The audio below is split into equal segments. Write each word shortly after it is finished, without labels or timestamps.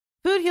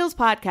Food Heals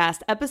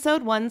Podcast,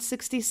 episode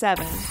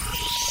 167.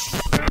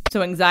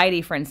 So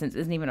anxiety, for instance,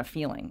 isn't even a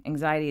feeling.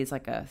 Anxiety is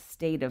like a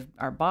state of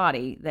our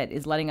body that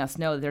is letting us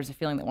know that there's a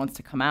feeling that wants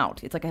to come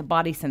out. It's like a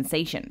body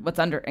sensation. What's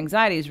under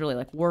anxiety is really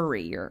like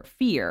worry or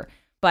fear,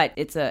 but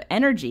it's an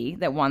energy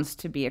that wants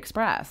to be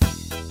expressed.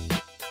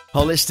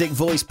 Holistic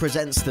Voice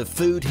presents the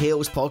Food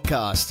Heals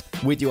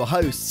Podcast with your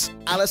hosts,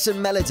 Alison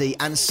Melody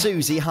and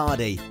Susie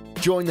Hardy.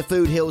 Join the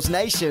Food Heals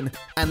Nation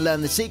and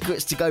learn the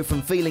secrets to go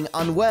from feeling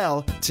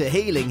unwell to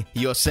healing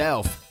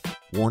yourself.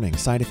 Warning,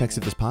 side effects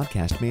of this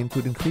podcast may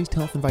include increased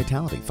health and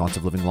vitality, thoughts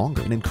of living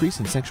longer, an increase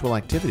in sexual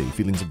activity,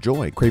 feelings of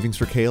joy, cravings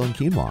for kale and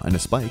quinoa, and a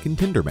spike in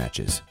Tinder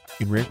matches.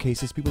 In rare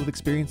cases, people have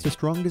experienced a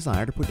strong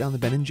desire to put down the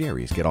Ben &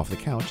 Jerry's, get off the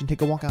couch, and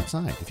take a walk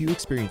outside. If you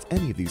experience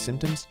any of these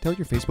symptoms, tell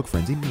your Facebook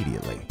friends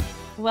immediately.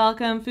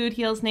 Welcome, Food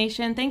Heals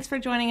Nation. Thanks for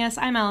joining us.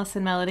 I'm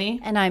Alison Melody.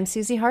 And I'm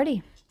Susie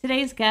Hardy.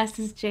 Today's guest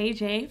is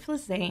JJ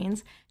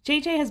Flizanes.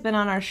 JJ has been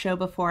on our show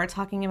before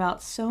talking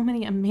about so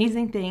many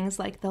amazing things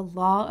like the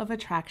law of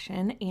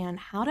attraction and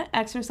how to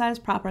exercise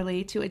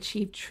properly to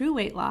achieve true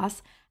weight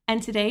loss.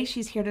 And today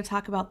she's here to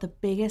talk about the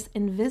biggest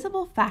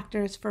invisible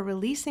factors for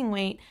releasing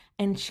weight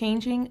and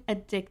changing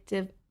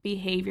addictive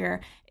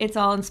behavior. It's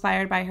all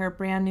inspired by her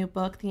brand new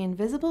book, The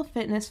Invisible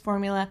Fitness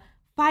Formula: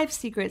 5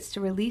 Secrets to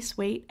Release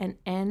Weight and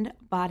End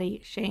Body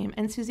Shame.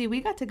 And Susie,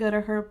 we got to go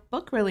to her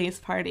book release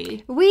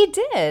party. We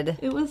did.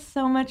 It was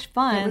so much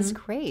fun. It was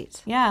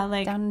great. Yeah,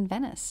 like down in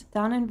Venice.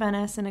 Down in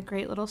Venice in a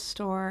great little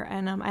store.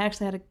 And I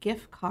actually had a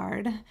gift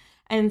card.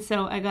 And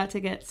so I got to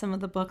get some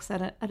of the books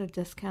at a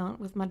discount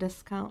with my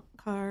discount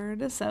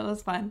card. So it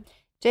was fun.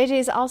 JJ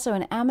is also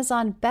an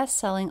Amazon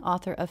best-selling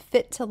author of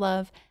Fit to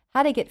Love,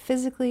 How to Get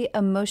Physically,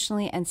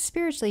 Emotionally, and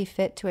Spiritually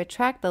Fit to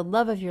Attract the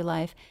Love of Your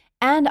Life,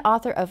 and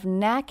author of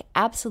NAC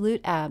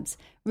Absolute Abs,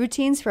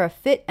 Routines for a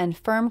Fit and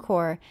Firm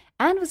Core,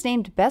 and was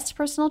named Best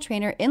Personal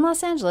Trainer in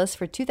Los Angeles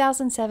for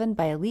 2007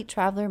 by Elite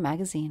Traveler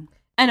magazine.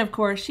 And of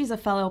course, she's a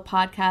fellow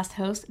podcast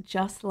host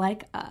just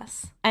like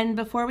us. And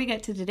before we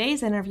get to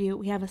today's interview,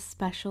 we have a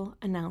special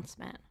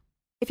announcement.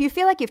 If you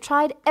feel like you've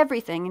tried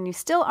everything and you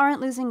still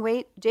aren't losing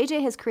weight,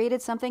 JJ has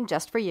created something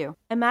just for you.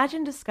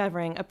 Imagine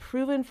discovering a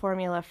proven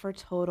formula for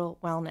total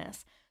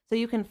wellness, so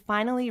you can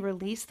finally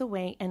release the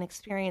weight and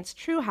experience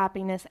true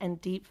happiness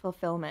and deep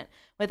fulfillment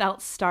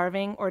without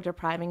starving or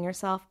depriving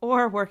yourself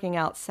or working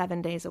out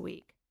 7 days a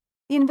week.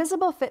 The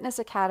Invisible Fitness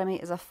Academy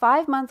is a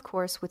 5-month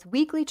course with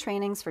weekly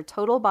trainings for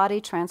total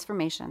body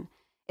transformation.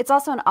 It's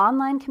also an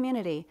online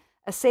community,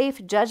 a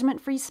safe,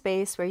 judgment-free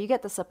space where you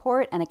get the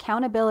support and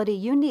accountability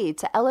you need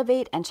to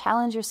elevate and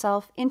challenge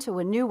yourself into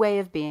a new way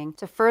of being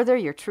to further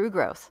your true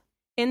growth.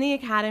 In the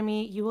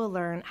Academy, you will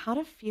learn how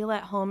to feel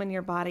at home in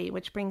your body,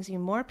 which brings you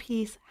more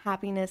peace,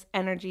 happiness,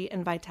 energy,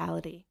 and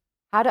vitality.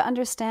 How to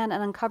understand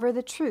and uncover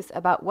the truth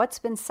about what's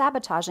been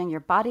sabotaging your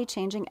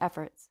body-changing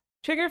efforts.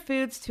 Trigger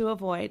foods to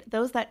avoid,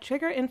 those that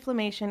trigger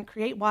inflammation,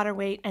 create water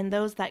weight, and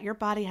those that your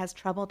body has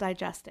trouble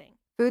digesting.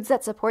 Foods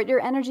that support your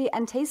energy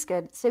and taste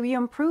good so you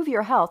improve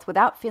your health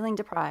without feeling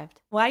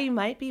deprived. Why you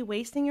might be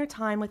wasting your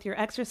time with your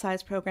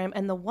exercise program,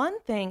 and the one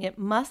thing it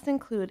must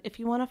include if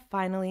you want to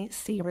finally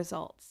see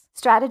results.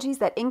 Strategies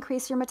that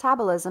increase your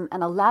metabolism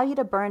and allow you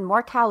to burn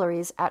more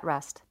calories at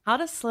rest. How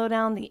to slow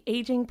down the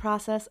aging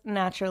process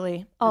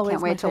naturally. Always I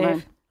can't wait to fave.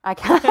 learn. I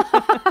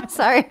can't.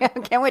 Sorry, I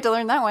can't wait to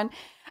learn that one.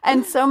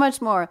 And so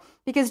much more.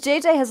 Because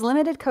JJ has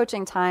limited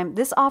coaching time,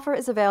 this offer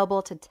is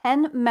available to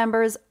 10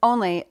 members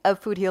only of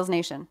Food Heals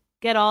Nation.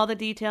 Get all the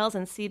details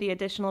and see the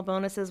additional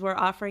bonuses we're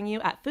offering you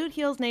at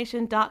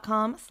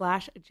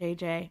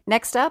foodhealsnation.com/JJ.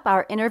 Next up,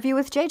 our interview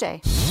with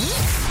JJ.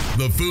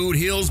 The Food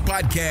Heals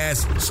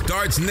Podcast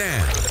starts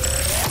now.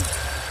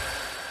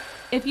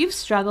 If you've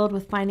struggled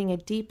with finding a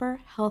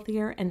deeper,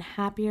 healthier, and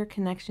happier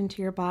connection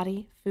to your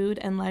body, food,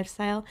 and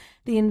lifestyle,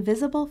 the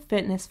Invisible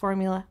Fitness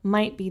Formula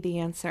might be the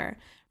answer.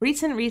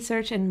 Recent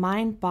research in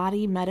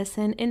mind-body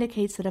medicine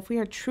indicates that if we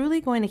are truly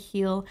going to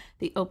heal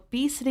the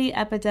obesity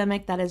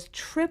epidemic that has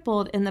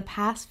tripled in the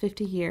past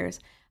 50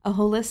 years, a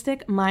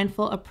holistic,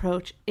 mindful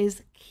approach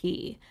is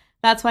key.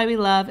 That's why we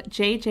love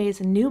JJ's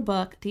new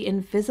book, The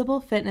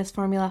Invisible Fitness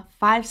Formula: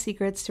 5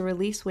 Secrets to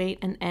Release Weight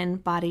and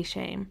End Body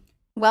Shame.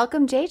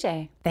 Welcome,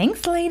 JJ.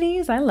 Thanks,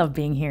 ladies. I love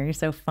being here. You're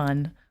so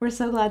fun. We're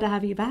so glad to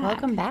have you back.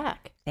 Welcome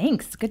back.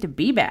 Thanks. It's good to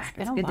be back. It's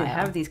It's been a good to while.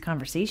 have these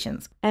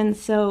conversations. And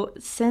so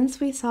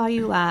since we saw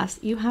you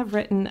last, you have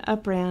written a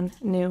brand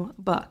new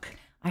book.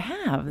 I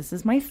have. This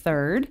is my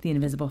third, The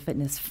Invisible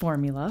Fitness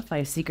Formula: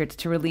 5 Secrets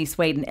to Release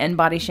Weight and End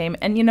Body Shame.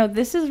 And, you know,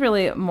 this is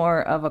really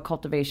more of a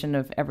cultivation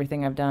of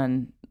everything I've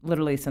done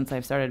literally since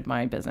I've started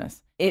my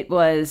business. It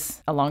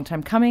was a long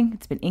time coming.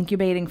 It's been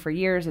incubating for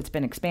years. It's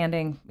been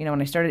expanding. You know,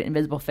 when I started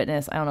Invisible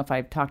Fitness, I don't know if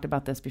I've talked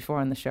about this before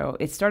on the show.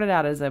 It started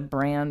out as a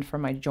brand for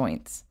my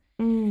joints.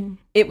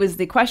 It was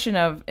the question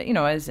of, you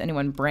know, as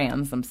anyone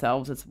brands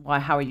themselves, it's why,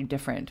 how are you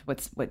different?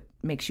 What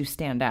makes you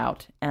stand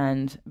out?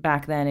 And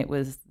back then it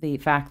was the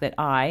fact that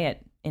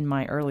in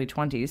my early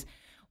 20s,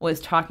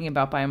 was talking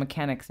about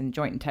biomechanics and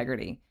joint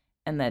integrity.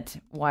 And that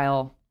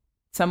while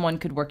someone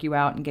could work you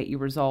out and get you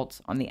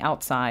results on the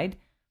outside,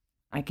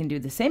 I can do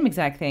the same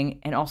exact thing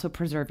and also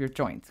preserve your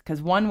joints.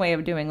 Because one way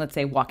of doing, let's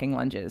say, walking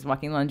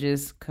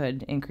lunges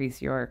could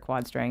increase your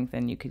quad strength,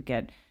 and you could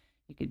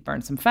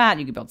burn some fat,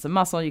 you could build some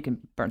muscle, you can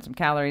burn some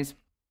calories,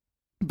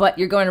 but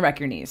you're going to wreck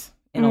your knees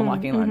in a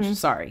walking lunge.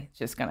 Sorry, it's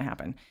just going to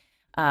happen.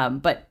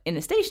 But in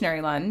a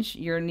stationary lunge,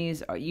 your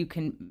knees, you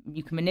can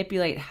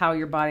manipulate how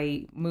your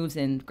body moves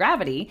in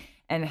gravity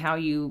and how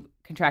you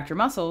contract your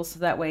muscles, so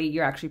that way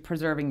you're actually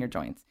preserving your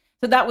joints.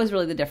 So that was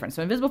really the difference.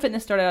 So Invisible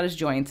Fitness started out as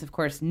joints. Of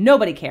course,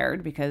 nobody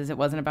cared because it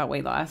wasn't about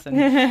weight loss, and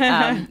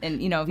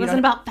and it wasn't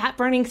about fat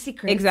burning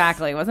secrets.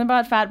 Exactly, it wasn't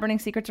about fat burning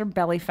secrets or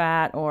belly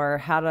fat or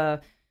how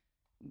to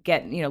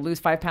lose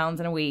 5 pounds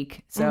in a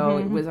week. So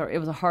it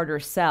was a harder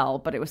sell,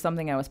 but it was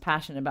something I was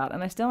passionate about,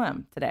 and I still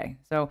am today.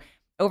 So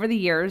over the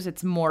years,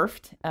 it's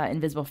morphed.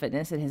 Invisible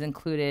Fitness. It has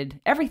included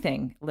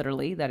everything,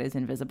 literally, that is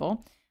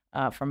invisible.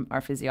 From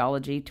our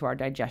physiology to our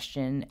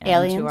digestion and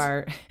aliens. To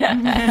our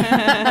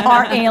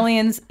are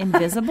aliens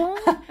invisible?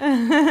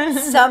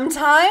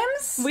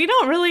 Sometimes we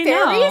don't really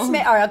fairies know.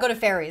 All right, I'll go to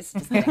fairies.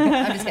 Just kidding.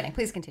 I'm just kidding.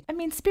 Please continue. I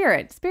mean,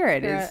 spirit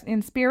is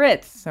in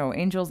spirits. So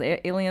angels,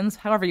 aliens,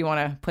 however you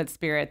want to put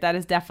spirit. That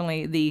is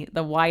definitely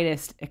the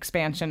widest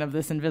expansion of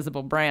this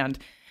invisible brand.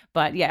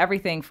 But yeah,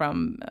 everything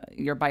from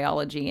your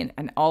biology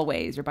and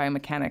always your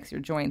biomechanics, your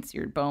joints,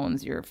 your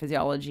bones, your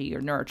physiology, your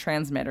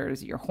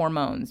neurotransmitters, your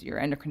hormones, your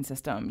endocrine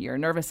system, your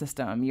nervous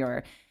system,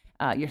 your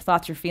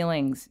thoughts, your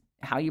feelings,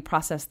 how you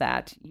process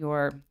that.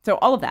 So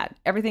all of that,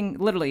 everything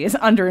literally is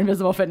under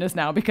Invisible Fitness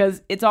now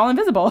because it's all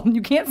invisible.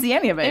 You can't see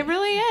any of it. It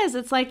really is.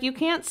 It's like you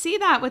can't see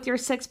that with your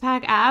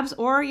 6-pack abs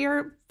or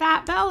your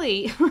fat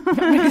belly.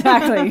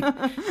 Exactly.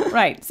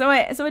 Right. So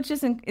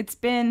it's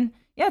been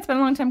a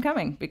long time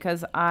coming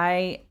because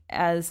I,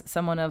 as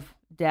someone of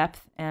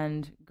depth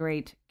and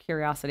great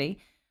curiosity,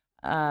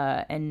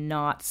 and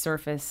not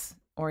surface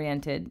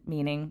oriented,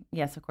 meaning,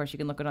 yes, of course you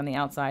can look good on the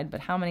outside, but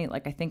how many,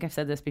 like I think I've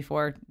said this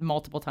before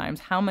multiple times,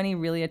 how many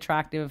really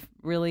attractive,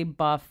 really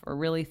buff or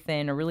really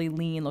thin or really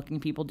lean looking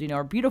people do you know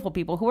are beautiful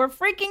people who are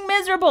freaking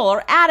miserable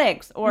or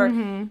addicts or,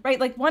 right?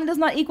 Like one does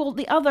not equal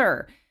the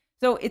other.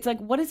 So it's like,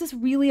 what is this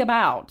really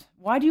about?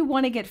 Why do you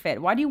want to get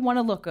fit? Why do you want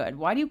to look good?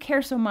 Why do you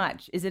care so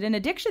much? Is it an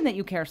addiction that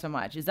you care so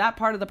much? Is that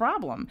part of the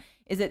problem?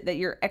 Is it that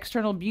your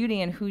external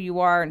beauty and who you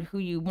are and who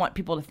you want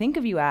people to think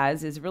of you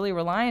as is really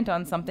reliant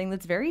on something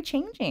that's very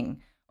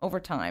changing over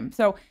time?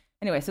 So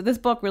anyway, so this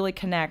book really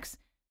connects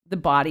the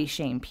body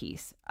shame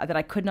piece that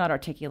I could not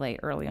articulate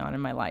early on in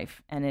my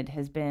life. And it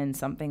has been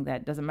something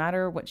that doesn't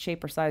matter what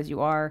shape or size you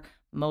are,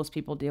 most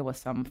people deal with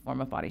some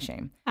form of body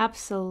shame.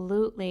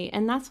 Absolutely.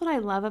 And that's what I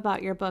love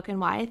about your book and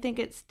why I think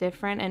it's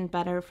different and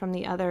better from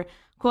the other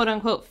quote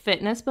unquote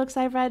fitness books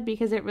I've read,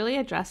 because it really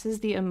addresses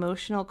the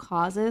emotional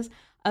causes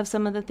of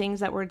some of the things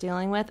that we're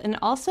dealing with and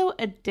also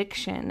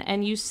addiction.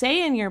 And you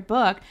say in your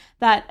book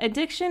that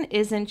addiction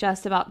isn't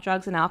just about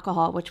drugs and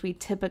alcohol, which we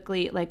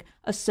typically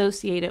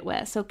associate it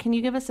with. So can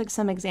you give us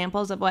some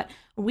examples of what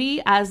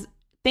we, as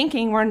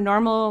thinking we're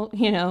normal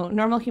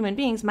human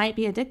beings, might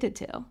be addicted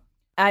to?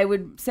 I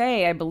would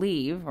say, I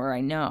believe, or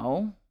I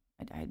know,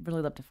 I'd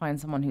really love to find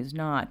someone who's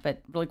not,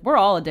 but we're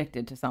all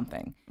addicted to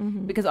something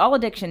because all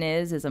addiction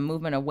is a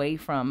movement away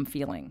from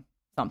feeling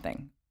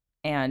something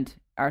and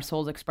our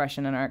soul's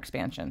expression and our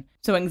expansion.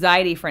 So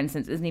anxiety, for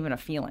instance, isn't even a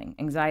feeling.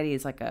 Anxiety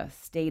is like a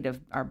state of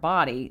our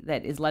body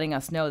that is letting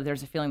us know that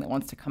there's a feeling that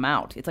wants to come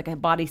out. It's like a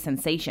body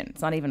sensation.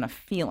 It's not even a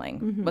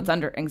feeling. What's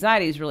under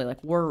anxiety is really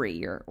like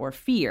worry or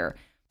fear,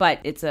 but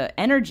it's an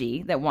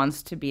energy that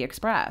wants to be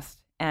expressed.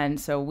 And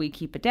so we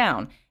keep it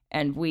down.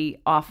 And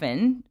we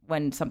often,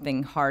 when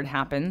something hard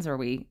happens or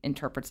we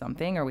interpret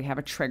something or we have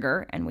a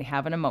trigger and we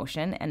have an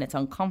emotion and it's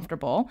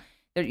uncomfortable,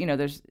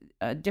 there's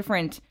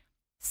different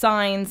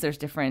signs, there's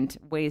different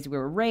ways we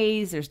were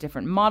raised, there's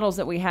different models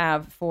that we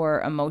have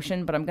for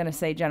emotion. But I'm going to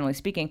say, generally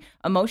speaking,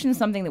 emotion is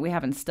something that we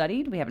haven't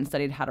studied. We haven't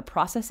studied how to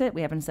process it.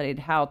 We haven't studied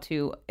how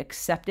to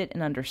accept it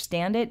and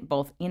understand it,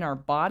 both in our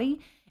body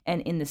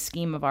and in the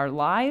scheme of our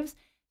lives.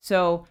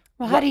 So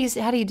well, how do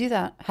you do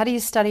that? How do you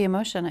study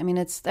emotion? I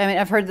mean,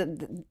 I've heard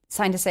the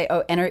scientists say,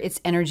 it's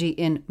energy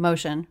in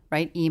motion,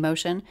 right?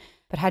 Emotion.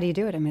 But how do you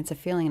do it? I mean, it's a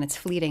feeling and it's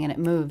fleeting and it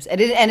moves.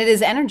 And it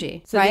is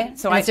energy, right?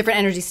 So it's different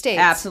energy states.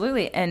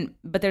 Absolutely.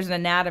 But there's an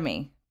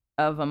anatomy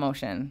of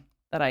emotion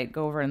that I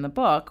go over in the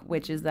book,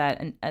 which is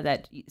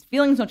that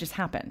feelings don't just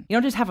happen. You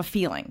don't just have a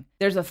feeling.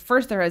 There is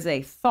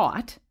a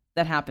thought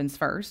that happens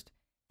first.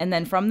 And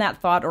then from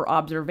that thought or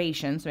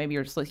observation, so maybe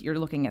you're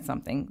looking at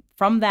something,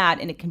 from that,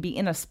 and it can be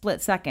in a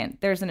split second,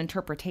 there's an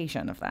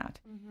interpretation of that.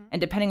 And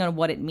depending on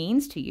what it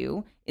means to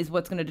you is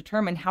what's going to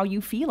determine how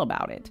you feel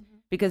about it.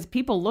 Because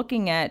people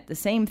looking at the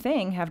same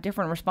thing have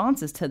different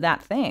responses to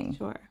that thing.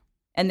 Sure.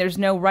 And there's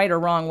no right or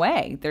wrong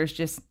way. There's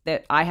just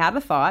that I had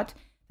a thought,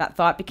 that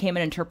thought became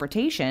an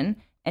interpretation,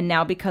 and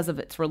now because of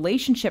its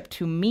relationship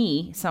to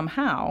me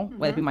somehow,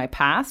 whether it be my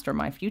past or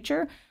my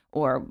future,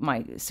 or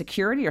my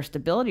security or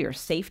stability or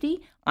safety,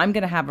 I'm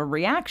going to have a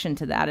reaction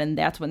to that. And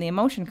that's when the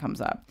emotion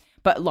comes up.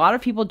 But a lot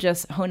of people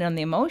just hone in on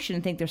the emotion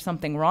and think there's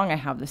something wrong. I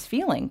have this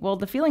feeling. Well,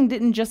 the feeling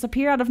didn't just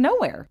appear out of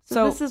nowhere.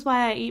 So this is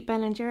why I eat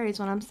Ben & Jerry's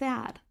when I'm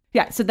sad.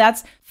 Yeah, so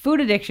that's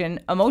food addiction.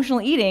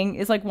 Emotional eating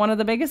is like one of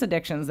the biggest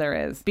addictions there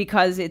is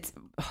because it's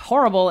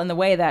horrible in the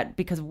way that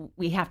because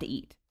we have to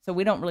eat. So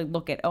we don't really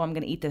look at, I'm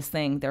going to eat this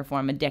thing, therefore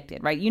I'm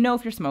addicted, right? You know,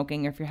 if you're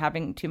smoking or if you're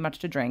having too much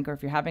to drink or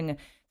if you're having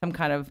some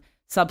kind of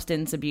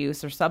substance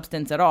abuse or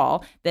substance at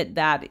all,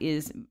 that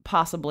is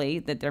possibly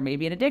that there may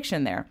be an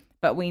addiction there.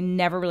 But we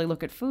never really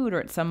look at food or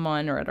at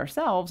someone or at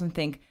ourselves and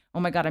think, oh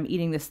my God, I'm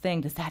eating this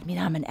thing. Does that mean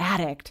I'm an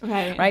addict?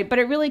 Right. But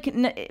it really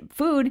can,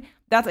 food,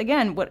 that's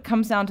again, what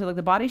comes down to like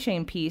the body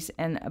shame piece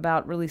and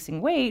about releasing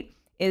weight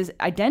is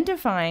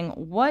identifying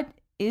what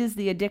is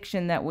the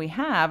addiction that we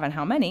have and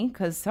how many,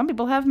 because some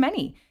people have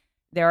many.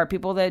 There are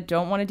people that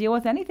don't want to deal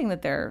with anything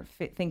that they're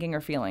thinking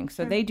or feeling.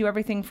 So they do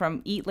everything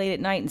from eat late at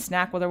night and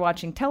snack while they're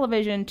watching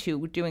television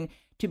to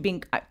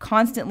being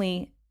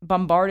constantly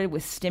bombarded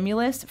with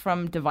stimulus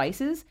from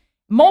devices.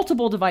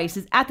 Multiple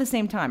devices at the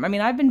same time. I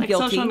mean, I've been like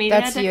guilty. Social media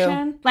That's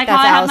addiction. you. Like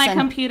That's how I have Allison.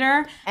 my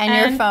computer And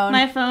your phone.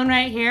 my phone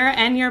right here,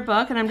 and your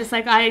book, and I'm just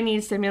like, I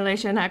need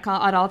stimulation at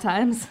all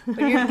times. But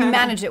you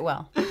manage it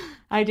well.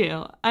 I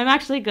do. I'm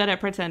actually good at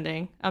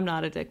pretending I'm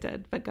not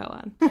addicted, but go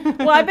on.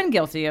 Well, I've been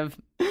guilty of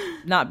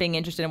not being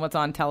interested in what's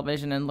on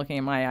television and looking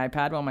at my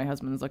iPad while my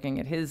husband's looking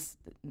at his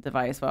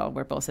device while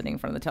we're both sitting in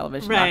front of the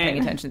television, not paying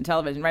attention to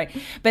television, right?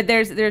 But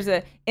there's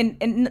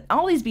and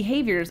all these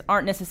behaviors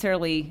aren't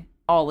necessarily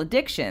all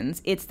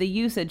addictions. It's the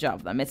usage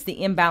of them. It's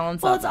the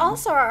imbalance Well, of it's them.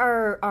 also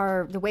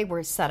our the way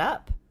we're set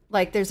up.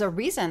 Like, there's a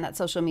reason that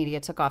social media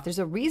took off. There's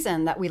a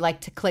reason that we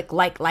like to click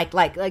like.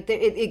 Like,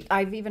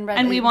 I've even read,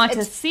 And we want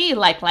to see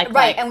like.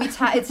 Right, and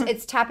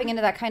it's tapping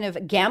into that kind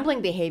of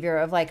gambling behavior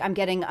of like, I'm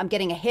getting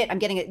a hit,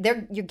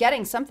 you're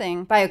getting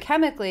something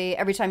biochemically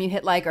every time you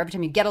hit like, or every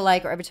time you get a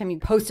like, or every time you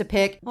post a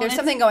pic. There's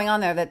something going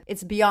on there that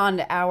it's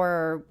beyond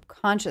our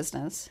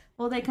consciousness.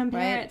 Well, they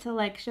compare Right. it to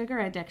like sugar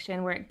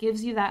addiction, where it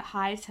gives you that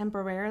high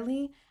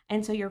temporarily,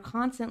 and so you're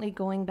constantly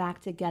going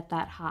back to get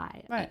that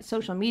high. Right.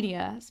 Social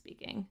media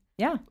speaking.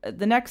 Yeah.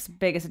 The next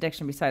biggest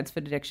addiction besides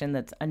food addiction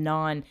that's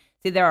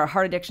there are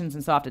hard addictions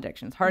and soft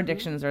addictions. Hard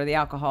addictions are the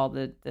alcohol,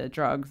 the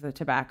drugs, the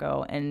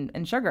tobacco,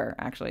 and sugar,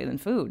 actually,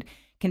 and food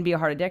can be a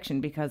hard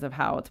addiction because of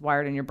how it's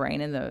wired in your brain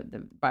and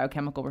the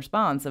biochemical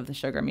response of the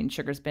sugar. I mean,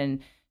 sugar's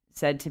been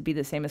said to be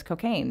the same as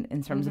cocaine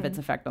in terms of its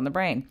effect on the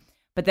brain.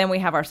 But then we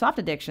have our soft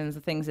addictions,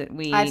 the things that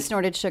we... I've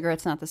snorted sugar.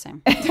 It's not the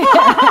same.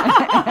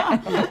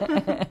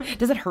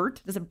 Does it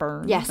hurt? Does it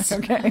burn? Yes.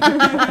 Okay.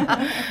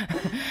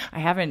 I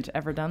haven't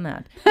ever done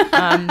that.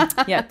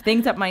 Yeah,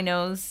 things up my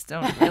nose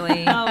don't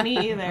really... Oh,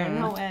 me either.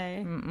 No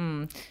way.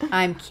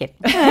 I'm kidding.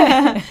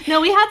 No,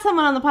 we had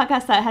someone on the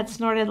podcast that had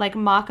snorted like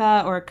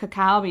maca or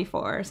cacao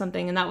before or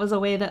something, and that was a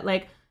way that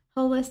like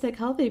holistic,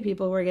 healthy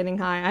people were getting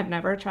high. I've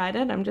never tried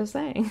it. I'm just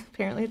saying.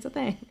 Apparently, it's a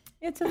thing.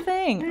 It's a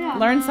thing. Yeah.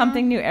 Learn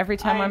something new every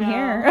time I'm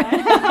here.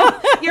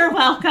 You're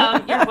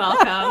welcome. You're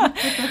welcome.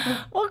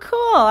 Well,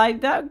 cool.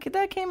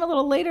 That came a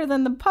little later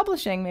than the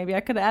publishing. Maybe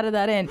I could have added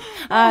that in.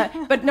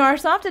 But no, our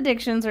soft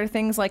addictions are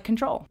things like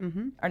control.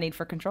 Our need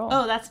for control.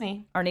 Oh, that's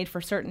me. Our need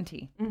for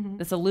certainty.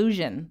 This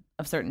illusion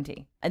of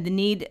certainty. And the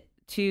need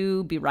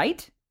to be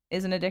right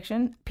is an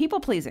addiction.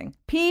 People pleasing.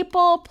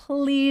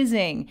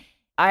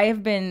 I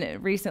have been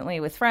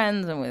recently with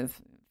friends and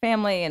with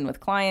family and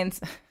with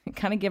clients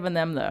kind of giving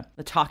them the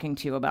talking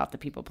to about the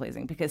people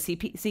pleasing, because see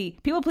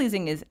people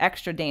pleasing is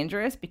extra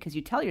dangerous because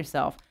you tell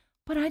yourself,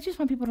 but I just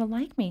want people to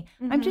like me.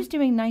 I'm just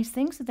doing nice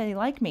things so that they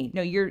like me.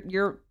 No,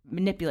 you're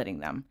manipulating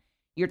them.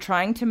 You're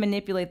trying to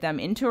manipulate them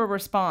into a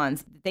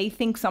response. They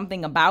think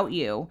something about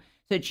you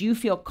so that you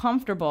feel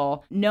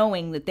comfortable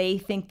knowing that they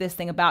think this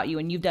thing about you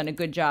and you've done a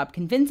good job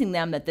convincing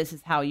them that this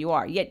is how you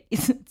are. Yet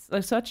it's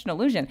such an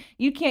illusion.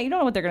 You don't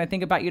know what they're going to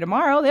think about you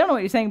tomorrow. They don't know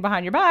what you're saying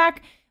behind your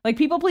back. Like,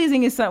 people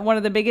pleasing is one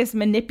of the biggest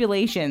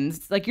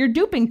manipulations. Like, you're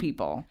duping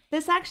people.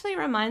 This actually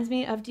reminds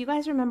me of, do you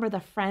guys remember the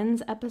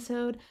Friends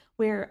episode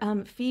where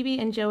Phoebe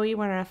and Joey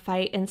were in a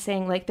fight and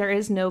saying, like, there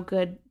is no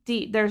good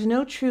deed. There's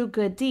no true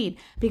good deed.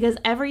 Because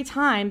every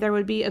time there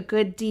would be a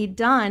good deed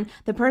done,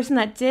 the person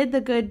that did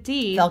the good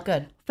deed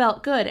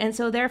felt good. And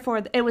so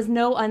therefore it was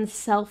no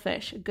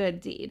unselfish good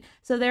deed.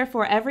 So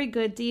therefore every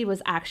good deed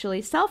was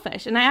actually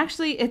selfish. And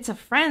it's a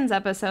Friends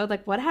episode,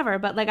 like whatever.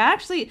 But like,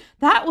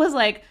 that was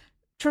like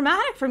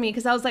traumatic for me,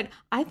 because I was like,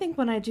 I think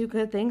when I do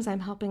good things, I'm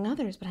helping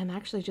others, but I'm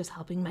actually just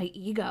helping my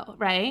ego,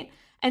 right?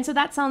 And so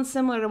that sounds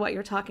similar to what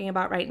you're talking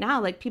about right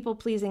now. Like, people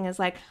pleasing is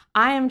like,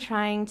 I am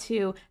trying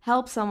to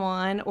help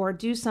someone or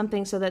do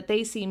something so that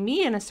they see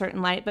me in a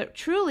certain light, but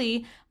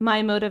truly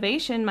my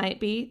motivation might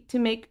be to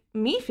make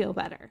me feel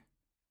better.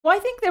 Well, I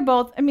think they're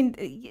both, I mean,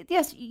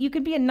 yes, you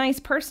could be a nice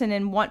person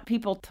and want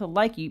people to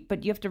like you,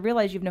 but you have to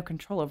realize you have no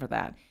control over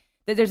that.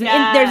 There's an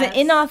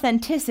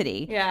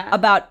inauthenticity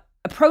about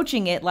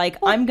approaching it like,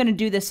 I'm going to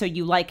do this so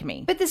you like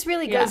me. But this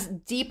really goes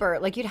deeper.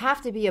 Like, you'd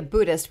have to be a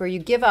Buddhist where you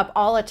give up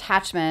all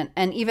attachment.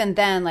 And even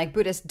then, like,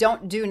 Buddhists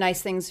don't do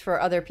nice things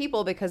for other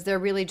people because they're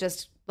really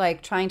just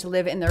like trying to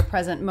live in their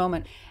present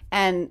moment.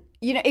 And,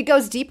 you know, it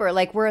goes deeper.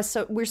 Like, we're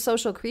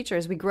social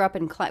creatures. We grew up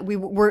in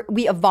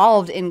we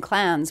evolved in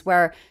clans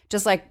where,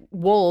 just like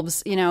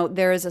wolves, you know,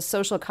 there is a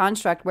social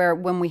construct where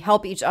when we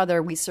help each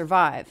other, we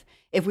survive.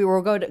 If we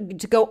were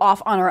to go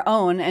off on our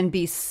own and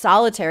be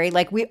solitary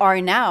like we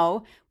are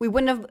now, we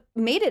wouldn't have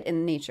made it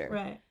in nature.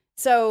 Right.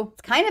 So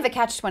it's kind of a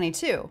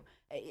catch-22.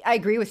 I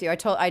agree with you. I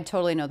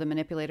totally know the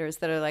manipulators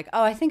that are like,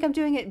 oh, I think I'm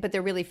doing it, but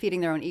they're really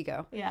feeding their own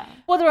ego. Yeah.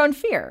 Well, their own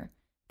fear.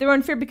 Their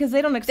own fear because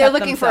they don't accept themselves. They're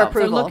looking themselves. for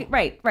approval.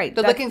 Right.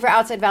 They're looking for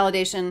outside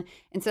validation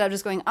instead of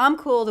just going, I'm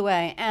cool the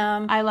way I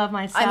am. I love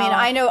myself. I mean,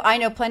 I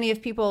know plenty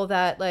of people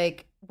that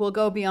like will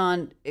go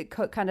beyond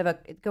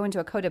go into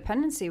a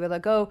codependency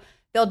where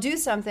they'll do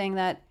something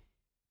that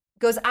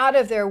goes out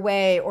of their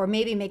way or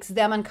maybe makes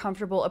them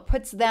uncomfortable or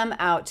puts them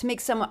out to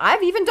make someone,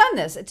 I've even done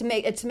this, to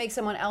make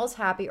someone else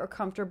happy or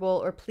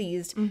comfortable or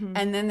pleased. Mm-hmm.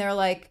 And then they're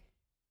like,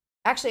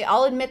 actually,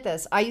 I'll admit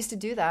this. I used to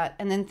do that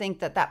and then think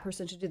that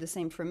person should do the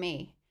same for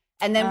me.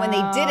 And then when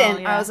they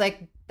didn't, I was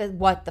like,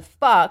 what the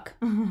fuck?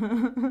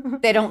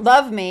 They don't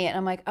love me. And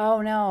I'm like,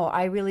 oh no,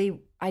 I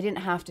didn't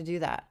have to do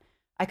that.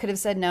 I could have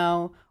said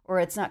no,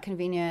 or it's not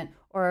convenient,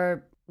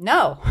 or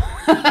no.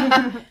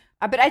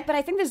 But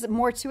I think there's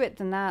more to it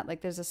than that.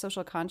 Like, there's a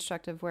social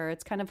construct of where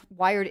it's kind of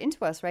wired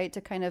into us, right?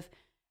 To kind of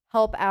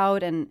help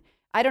out. And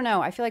I don't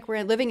know. I feel like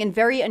we're living in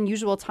very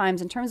unusual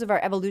times in terms of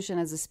our evolution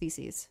as a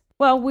species.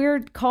 Well, we're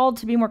called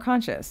to be more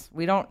conscious.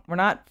 We're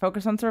not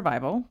focused on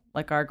survival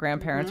like our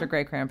grandparents or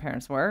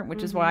great-grandparents were,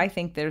 which is why I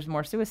think there's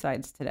more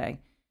suicides today.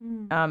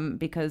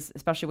 Because,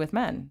 especially with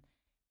men.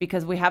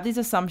 Because we have these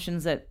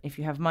assumptions that if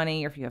you have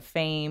money or if you have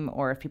fame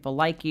or if people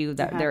like you,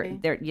 that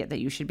that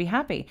you should be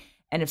happy.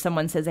 And if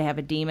someone says they have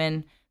a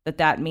demon,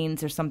 that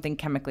means there's something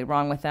chemically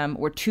wrong with them.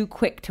 We're too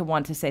quick to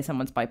want to say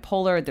someone's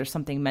bipolar. There's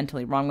something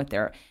mentally wrong with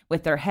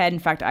their head. In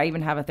fact, I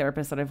even have a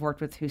therapist that I've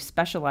worked with who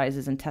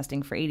specializes in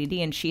testing for ADD,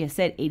 and she has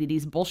said ADD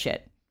is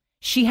bullshit.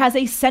 She has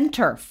a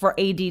center for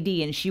ADD,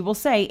 and she will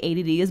say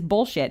ADD is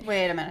bullshit.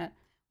 Wait a minute.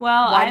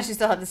 Well, why does she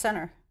still have the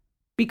center?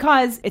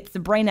 Because it's the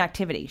brain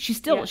activity. She's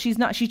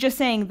just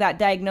saying that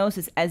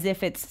diagnosis as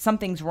if it's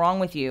something's wrong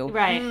with you.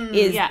 Right.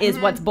 Is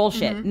what's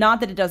bullshit. Mm-hmm.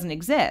 Not that it doesn't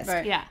exist.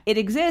 Right. Yeah. It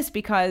exists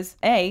because,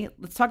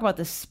 let's talk about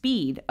the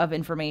speed of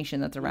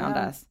information that's around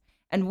us.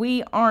 And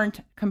we aren't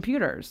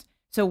computers.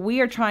 So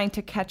we are trying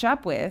to catch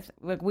up with,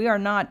 like, we are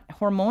not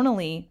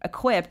hormonally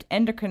equipped,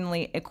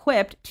 endocrinally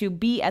equipped to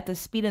be at the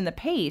speed and the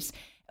pace.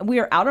 We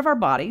are out of our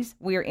bodies.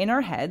 We are in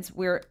our heads.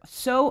 We're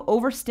so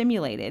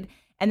overstimulated.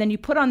 And then you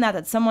put on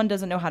that someone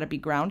doesn't know how to be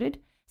grounded,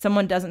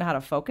 someone doesn't know how to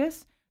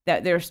focus,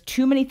 that there's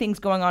too many things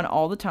going on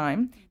all the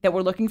time, that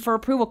we're looking for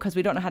approval because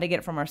we don't know how to get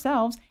it from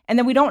ourselves. And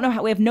then we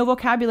have no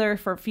vocabulary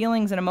for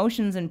feelings and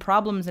emotions and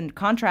problems and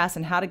contrasts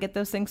and how to get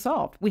those things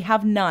solved. We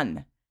have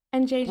none.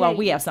 And JJ, well,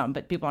 we have some,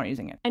 but people aren't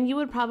using it. And you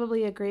would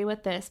probably agree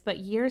with this, but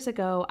years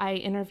ago, I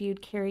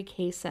interviewed Carrie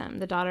Kasem,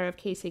 the daughter of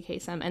Casey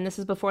Kasem, and this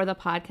is before the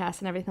podcast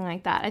and everything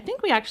like that. I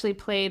think we actually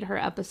played her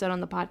episode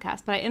on the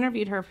podcast, but I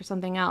interviewed her for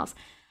something else.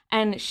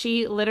 And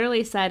she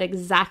literally said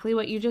exactly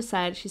what you just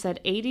said. She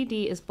said ADD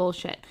is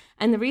bullshit.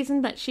 And the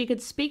reason that she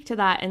could speak to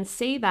that and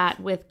say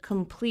that with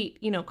complete,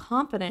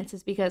 confidence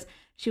is because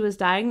she was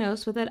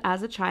diagnosed with it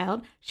as a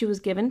child. She was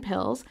given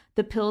pills.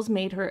 The pills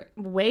made her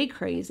way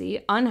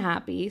crazy,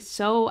 unhappy,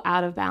 so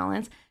out of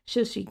balance.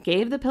 So she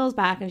gave the pills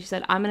back and she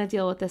said, I'm going to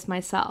deal with this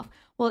myself.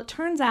 Well, it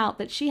turns out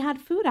that she had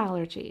food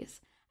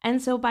allergies.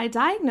 And so by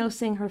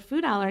diagnosing her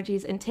food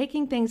allergies and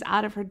taking things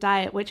out of her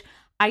diet, which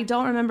I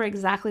don't remember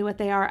exactly what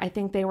they are. I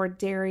think they were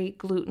dairy,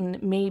 gluten,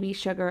 maybe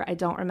sugar. I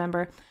don't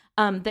remember.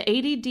 The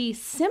ADD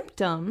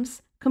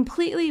symptoms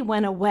completely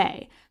went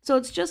away. So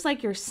it's just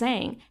like you're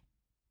saying,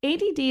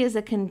 ADD is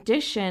a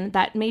condition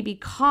that may be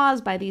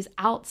caused by these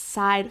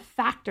outside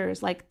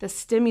factors like the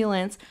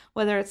stimulants,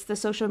 whether it's the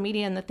social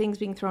media and the things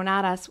being thrown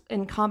at us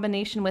in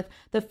combination with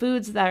the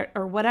foods that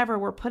or whatever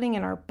we're putting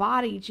in our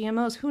body,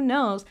 GMOs, who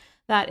knows,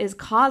 that is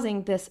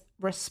causing this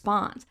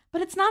response.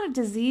 But it's not a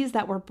disease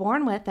that we're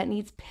born with that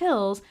needs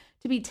pills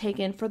to be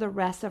taken for the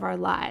rest of our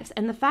lives.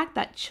 And the fact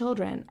that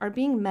children are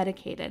being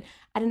medicated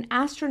at an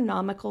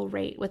astronomical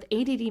rate with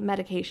ADD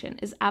medication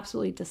is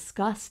absolutely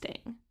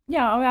disgusting.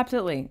 Yeah, oh,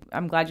 absolutely.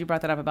 I'm glad you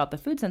brought that up about the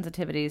food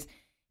sensitivities.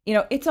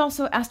 It's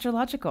also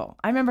astrological.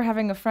 I remember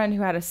having a friend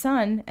who had a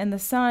son, and the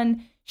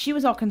son, she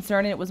was all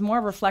concerned, and it was more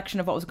a reflection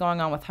of what was going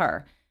on with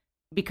her.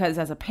 Because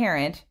as a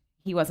parent,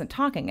 he wasn't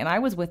talking. And I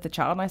was with the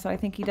child, and I said, I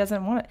think he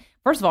doesn't want it.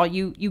 First of all,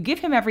 you give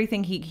him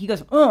everything. He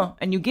goes,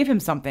 and you give him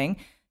something.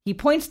 He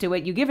points to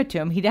it. You give it to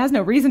him. He has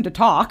no reason to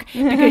talk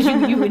because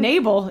you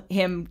enable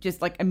him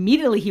just like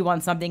immediately he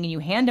wants something and you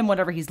hand him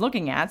whatever he's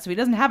looking at. So he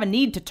doesn't have a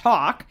need to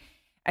talk.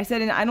 I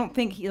said, and I don't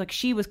think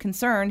she was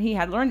concerned. He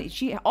had learned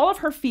all of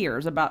her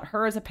fears about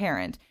her as a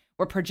parent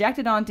were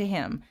projected onto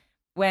him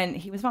when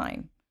he was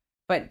fine.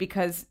 But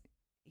because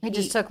he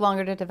just took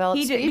longer to develop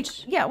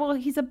speech. Yeah, well,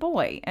 he's a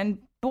boy, and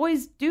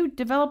boys do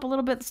develop a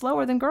little bit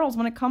slower than girls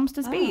when it comes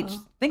to speech.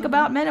 Think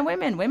about men and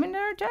women. Women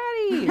are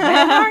chatty.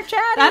 Men aren't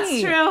chatty.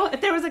 That's true. If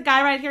there was a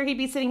guy right here, he'd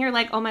be sitting here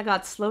like, oh my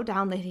God, slow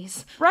down,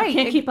 ladies. Right. I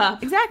can't keep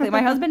up. Exactly.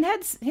 My husband,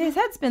 his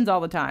head spins all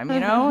the time, you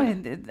know?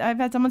 And I've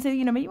had someone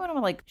say, maybe you want to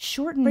like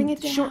Bring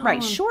it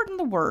down. Shorten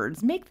the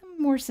words. Make them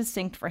more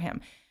succinct for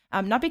him.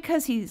 Not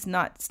because he's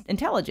not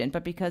intelligent,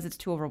 but because it's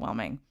too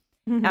overwhelming.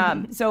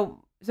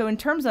 So in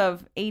terms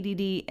of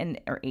ADD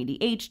or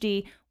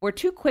ADHD, we're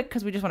too quick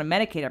because we just want to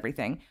medicate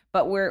everything,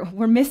 but we're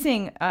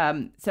missing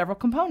several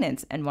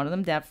components, and one of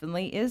them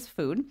definitely is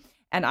food.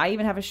 And I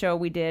even have a show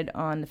we did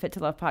on the Fit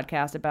to Love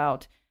podcast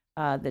about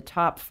the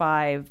top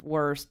 5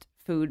 worst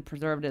food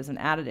preservatives and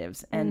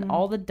additives, and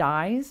all the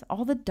dyes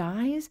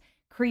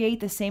create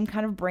the same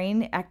kind of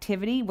brain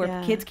activity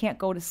where kids can't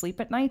go to sleep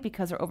at night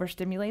because they're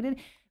overstimulated.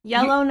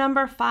 Yellow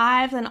number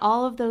 5 and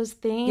all of those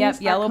things.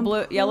 Yep, yellow,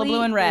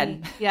 blue, and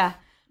red. Yeah.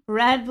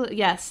 Red, blue,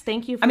 yes.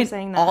 Thank you for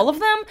saying that. All of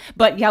them,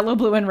 but yellow,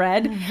 blue, and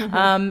red.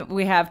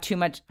 We have too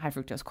much high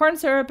fructose corn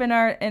syrup in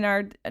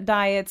our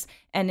diets,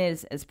 and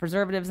is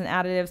preservatives and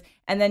additives.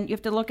 And then you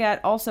have to look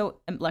at also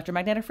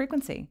electromagnetic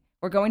frequency.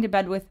 We're going to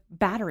bed with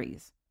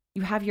batteries.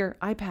 You have your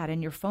iPad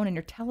and your phone and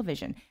your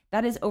television.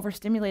 That is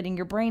overstimulating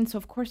your brain. So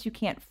of course you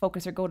can't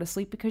focus or go to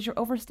sleep because you're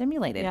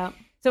overstimulated. Yep.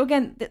 So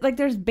again,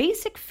 there's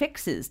basic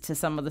fixes to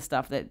some of the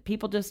stuff that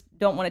people just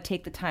don't want to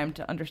take the time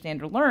to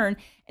understand or learn.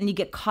 And you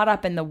get caught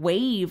up in the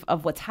wave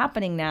of what's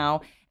happening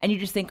now. And you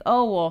just think,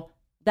 oh, well,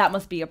 that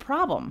must be a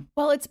problem.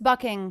 Well, it's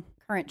bucking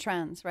current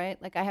trends,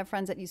 right? Like I have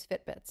friends that use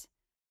Fitbits.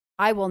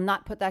 I will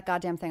not put that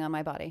goddamn thing on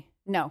my body.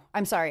 No,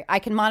 I'm sorry. I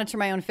can monitor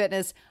my own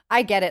fitness.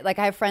 I get it. Like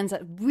I have friends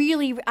that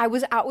really, I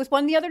was out with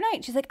one the other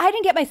night. She's like, I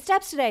didn't get my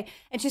steps today.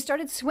 And she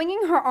started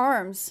swinging her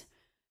arms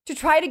to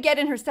try to get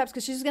in her steps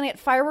because she's going to get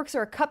fireworks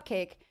or a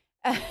cupcake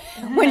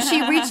when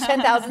she reached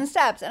 10,000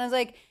 steps. And I was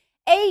like,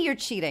 A, you're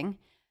cheating.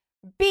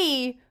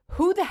 B,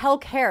 who the hell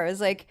cares?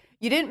 Like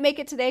you didn't make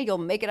it today. You'll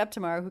make it up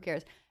tomorrow. Who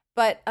cares?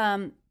 But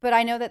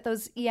I know that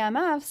those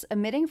EMFs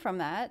emitting from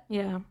that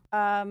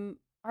are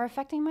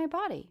affecting my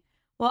body.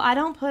 Well, I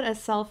don't put a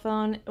cell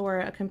phone or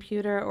a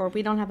computer, or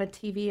we don't have a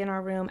TV in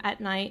our room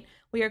at night.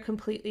 We are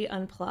completely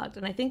unplugged.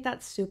 And I think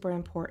that's super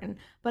important.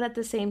 But at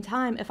the same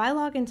time, if I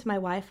log into my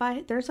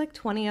Wi-Fi, there's like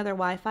 20 other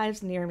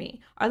Wi-Fis near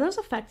me. Are those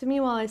affecting me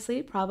while I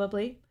sleep?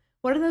 Probably.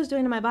 What are those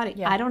doing to my body?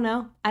 Yeah. I don't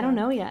know. I don't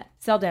know yet.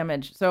 Cell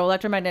damage. So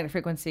electromagnetic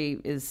frequency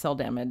is cell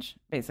damage,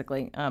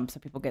 basically. So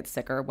people get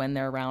sicker when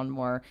they're around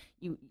more.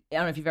 I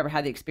don't know if you've ever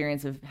had the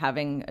experience of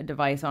having a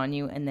device on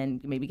you and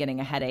then maybe getting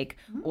a headache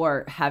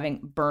or having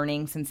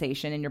burning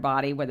sensation in your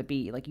body, whether it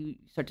be like you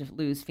start to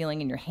lose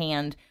feeling in your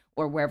hand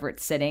or wherever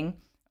it's sitting.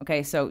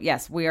 Okay, so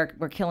yes, we're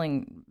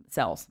killing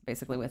cells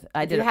basically with.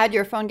 You had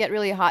your phone get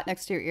really hot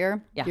next to your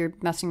ear. Yeah, you're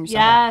messing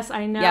yourself Yes, up.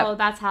 I know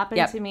that's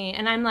happened to me,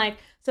 and I'm like,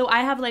 so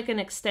I have like an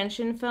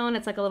extension phone.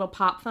 It's like a little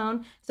pop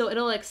phone, so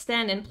it'll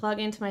extend and plug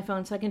into my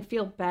phone, so I can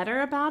feel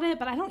better about it.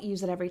 But I don't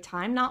use it every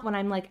time. Not when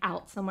I'm like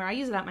out somewhere. I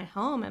use it at my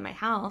home and my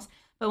house.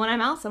 But when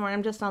I'm out somewhere,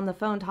 I'm just on the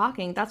phone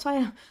talking. That's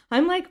why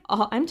I'm like,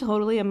 I'm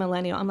totally a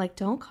millennial. I'm like,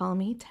 don't call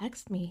me,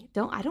 text me.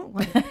 I don't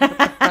want to pick up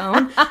the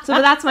phone.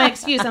 So that's my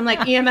excuse. I'm like,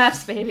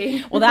 EMFs,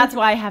 baby. Well, that's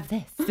why I have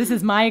this. This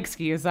is my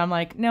excuse. I'm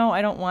like, no,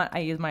 I don't want. I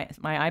use my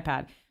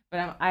iPad,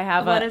 but I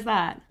have. What is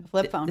that?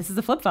 Flip phone. This is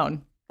a flip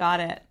phone.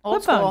 Got it.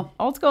 Old school.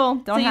 Old school.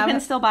 Don't so have you can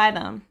it. still buy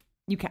them.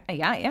 You can.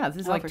 Yeah.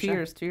 This is like 2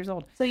 years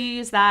old. So you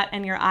use that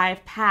and your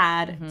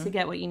iPad to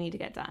get what you need to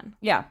get done.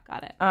 Yeah.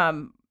 Got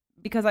it.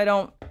 Because I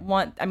don't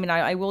want,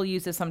 I will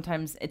use this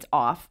sometimes. It's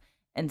off.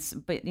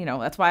 But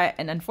that's why,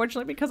 and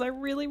unfortunately, because I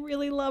really,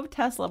 really love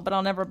Tesla, but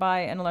I'll never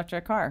buy an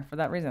electric car for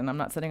that reason. I'm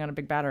not sitting on a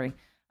big battery.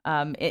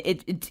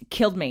 It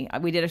killed me.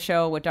 We did a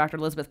show with Dr.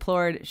 Elizabeth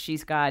Plord.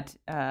 She's got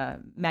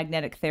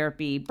magnetic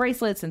therapy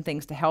bracelets and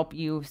things to help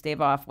you stave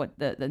off what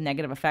the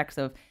negative effects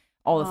of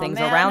all the things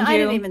around you. I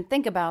didn't even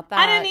think about that.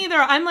 I didn't either.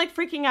 I'm like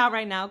freaking out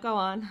right now. Go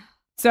on.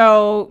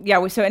 So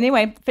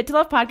anyway, Fit to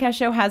Love podcast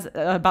show has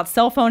about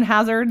cell phone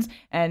hazards,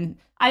 and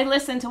I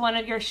listened to one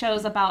of your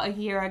shows about a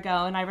year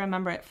ago, and I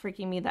remember it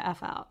freaking me the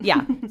F out.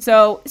 Yeah.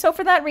 So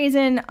for that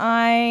reason,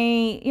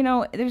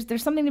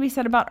 there's something to be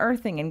said about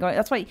earthing and going.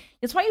 That's why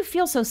you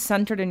feel so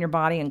centered in your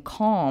body and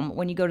calm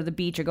when you go to the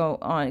beach or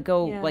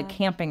go like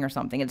camping or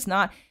something. It's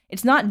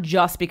not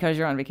just because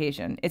you're on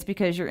vacation. It's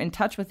because you're in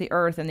touch with the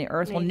earth, and the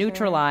earth will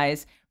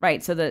neutralize.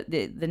 Right. So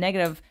the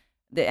negative.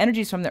 The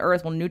energies from the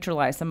earth will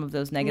neutralize some of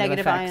those negative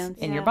effects ions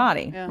in your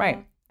body. Yeah.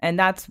 Right. And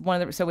that's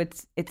one of the, so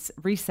it's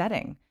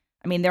resetting.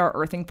 I mean, there are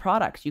earthing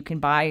products. You can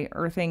buy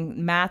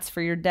earthing mats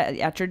for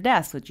at your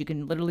desk that you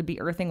can literally be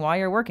earthing while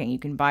you're working. You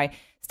can buy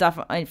stuff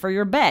for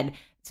your bed.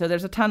 So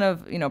there's a ton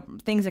of,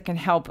 things that can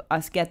help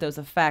us get those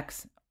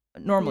effects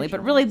normally.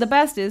 But really the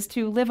best is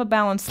to live a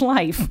balanced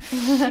life,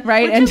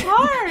 right? Which is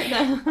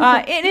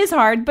hard. It is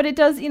hard, but it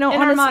does, in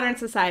our modern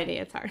society,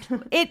 it's hard.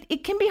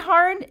 It can be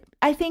hard.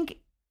 I think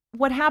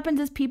what happens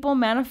is people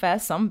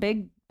manifest some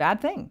big bad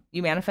thing.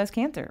 You manifest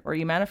cancer, or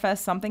you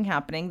manifest something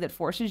happening that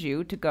forces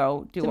you to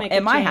go do,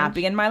 am I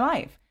happy in my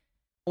life?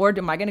 Or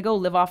am I going to go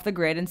live off the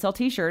grid and sell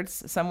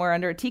T-shirts somewhere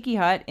under a tiki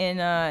hut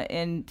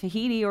in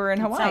Tahiti or in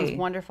Hawaii? Sounds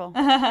wonderful.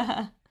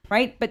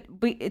 Right? But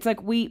it's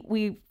like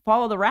we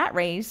follow the rat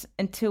race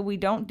until we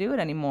don't do it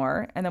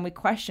anymore. And then we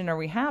question, are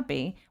we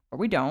happy? Or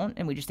we don't.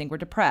 And we just think we're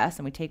depressed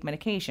and we take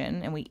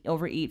medication and we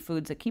overeat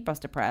foods that keep us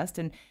depressed.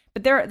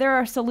 But there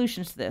are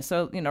solutions to this.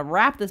 So,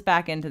 wrap this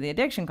back into the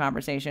addiction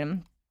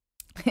conversation.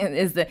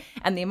 The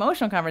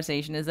emotional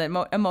conversation is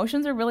that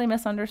emotions are really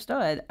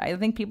misunderstood. I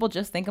think people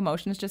just think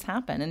emotions just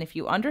happen. And if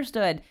you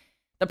understood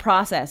the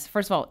process,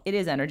 first of all, it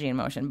is energy and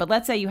motion. But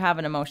let's say you have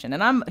an emotion,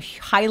 and I'm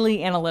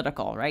highly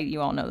analytical, right? You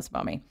all know this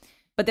about me.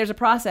 But there's a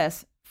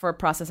process for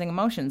processing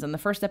emotions. And the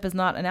first step is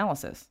not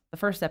analysis. The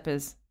first step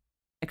is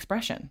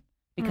expression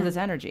because it's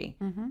energy.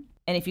 Mm-hmm.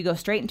 And if you go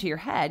straight into your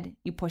head,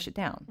 you push it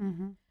down.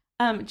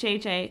 Mm-hmm.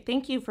 JJ,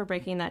 thank you for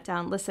breaking that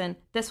down. Listen,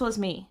 this was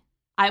me.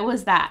 I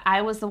was that.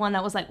 I was the one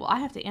that was like, well, I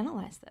have to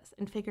analyze this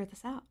and figure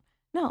this out.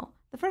 No,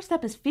 the first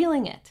step is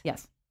feeling it.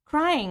 Yes.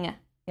 Crying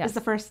is the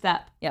first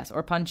step. Yes,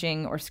 or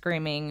punching or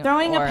screaming.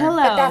 Throwing a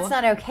pillow. But that's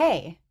not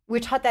okay.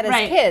 We're taught that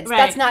as kids. Right.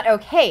 That's not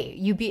okay.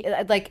 You be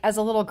like, as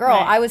a little girl,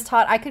 I was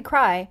taught I could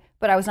cry,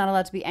 but I was not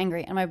allowed to be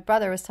angry. And my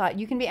brother was taught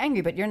you can be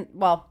angry, but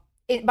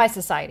by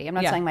society. I'm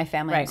not saying my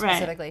family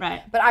specifically.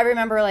 Right. But I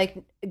remember like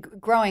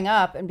growing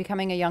up and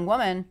becoming a young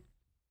woman,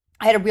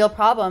 I had a real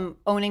problem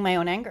owning my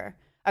own anger.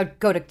 I would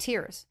go to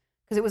tears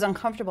because it was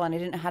uncomfortable and I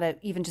didn't know how to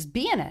even just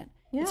be in it.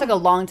 Yeah. It took a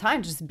long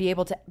time to just be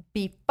able to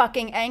be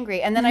fucking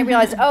angry. And then I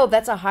realized,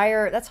 that's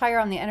higher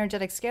on the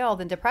energetic scale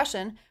than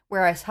depression,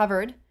 where I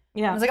hovered.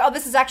 Yeah. I was like,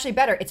 this is actually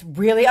better. It's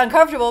really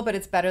uncomfortable, but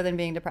it's better than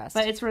being depressed.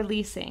 But it's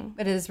releasing.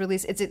 It is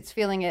release. It's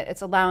feeling it.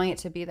 It's allowing it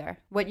to be there.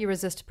 What you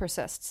resist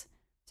persists.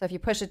 So if you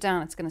push it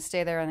down, it's going to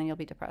stay there and then you'll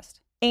be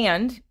depressed.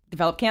 And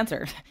develop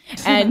cancer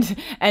and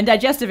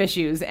digestive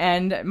issues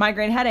and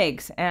migraine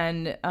headaches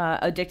and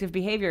addictive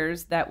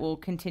behaviors that will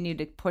continue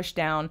to push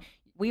down.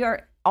 We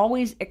are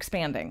always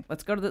expanding.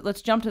 Let's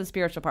jump to the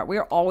spiritual part. We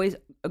are always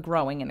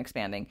growing and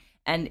expanding.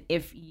 And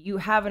if you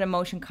have an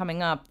emotion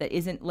coming up that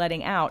isn't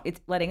letting up,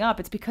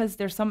 it's because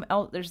there's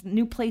there's a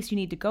new place you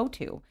need to go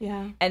to.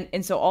 Yeah.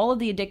 And so all of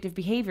the addictive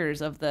behaviors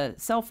of the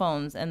cell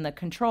phones and the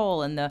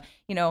control and the,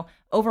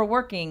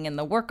 overworking and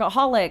the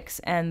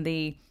workaholics and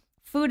the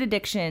food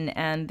addiction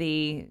and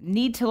the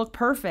need to look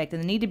perfect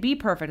and the need to be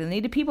perfect and the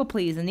need to people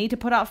please and the need to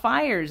put out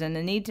fires and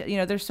the need to,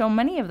 there's so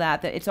many of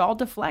that it's all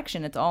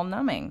deflection. It's all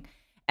numbing.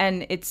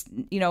 And it's,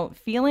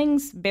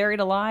 feelings buried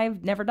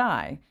alive never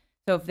die.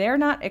 So if they're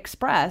not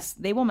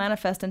expressed, they will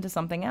manifest into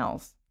something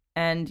else.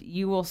 And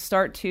you will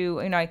start to,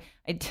 I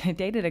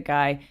dated a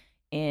guy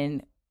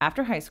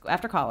after high school,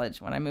 after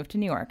college, when I moved to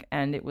New York.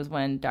 And it was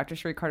when Dr.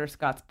 Sheree Carter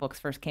Scott's books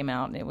first came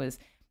out. And it was,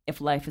 if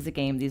life is a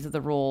game, these are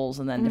the rules.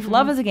 And then if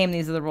love is a game,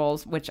 these are the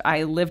rules, which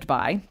I lived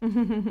by.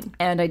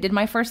 And I did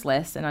my first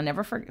list, and I'll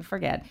never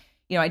forget.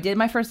 I did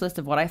my first list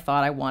of what I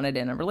thought I wanted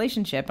in a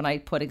relationship, and I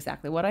put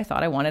exactly what I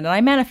thought I wanted, and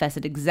I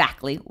manifested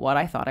exactly what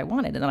I thought I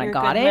wanted, and then I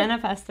got it.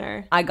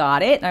 Manifester. I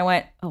got it, and I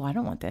went, oh, I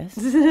don't want this.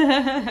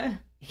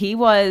 He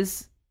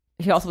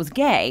also was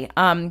gay,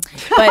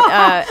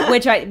 but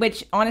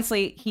which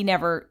honestly he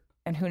never.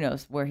 And who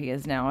knows where he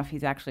is now, if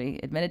he's actually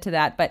admitted to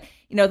that. But,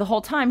 the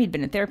whole time he'd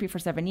been in therapy for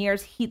 7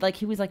 years, he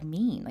was like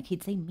mean. Like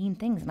he'd say mean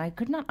things. And I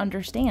could not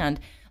understand.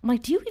 I'm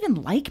like, do you even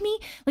like me?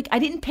 Like I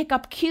didn't pick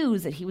up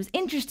cues that he was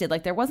interested.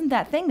 Like there wasn't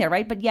that thing there,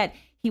 right? But yet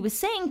he was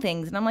saying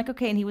things. And I'm like,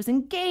 okay. And he was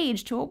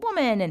engaged to a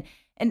woman.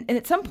 And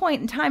at some point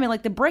in time,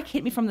 the brick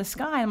hit me from the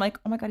sky. I'm like,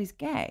 oh my God, he's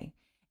gay.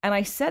 And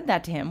I said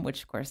that to him,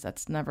 which, of course,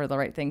 that's never the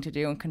right thing to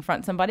do and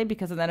confront somebody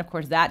because then, of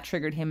course, that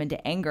triggered him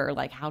into anger,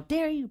 like, how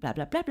dare you, blah,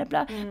 blah, blah, blah,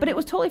 blah. But it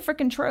was totally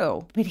freaking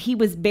true. But he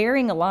was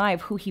burying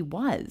alive who he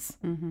was,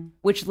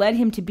 which led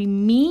him to be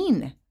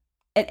mean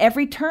at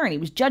every turn. He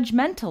was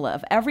judgmental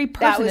of every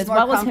person as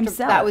well as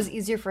himself. That was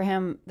easier for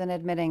him than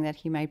admitting that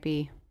he might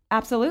be.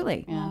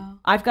 Absolutely. Yeah.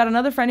 I've got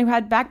another friend who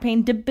had back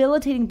pain,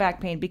 debilitating back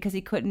pain, because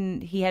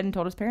he hadn't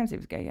told his parents he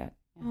was gay yet.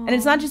 And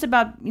it's not just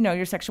about,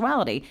 your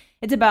sexuality.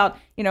 It's about,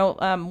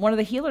 one of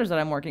the healers that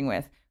I'm working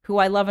with, who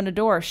I love and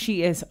adore.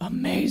 She is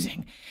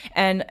amazing.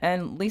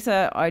 And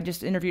Lisa, I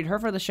just interviewed her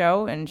for the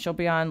show, and she'll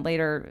be on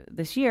later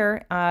this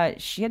year.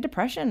 She had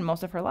depression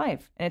most of her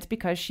life. And it's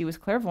because she was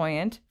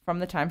clairvoyant from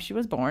the time she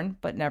was born,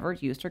 but never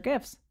used her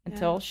gifts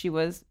until she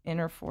was in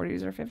her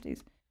 40s or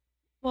 50s.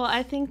 Well,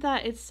 I think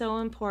that it's so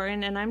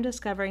important, and I'm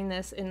discovering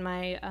this in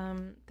my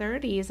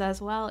 30s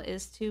as well,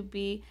 is to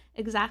be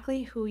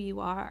exactly who you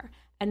are.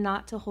 And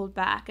not to hold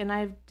back. And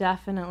I've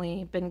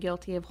definitely been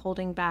guilty of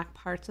holding back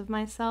parts of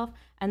myself,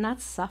 and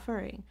that's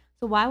suffering.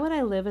 So why would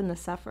I live in the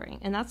suffering?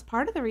 And that's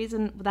part of the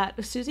reason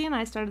that Susie and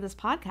I started this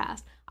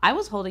podcast. I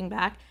was holding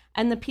back,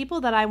 and the people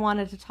that I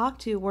wanted to talk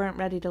to weren't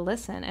ready to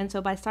listen. And so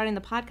by starting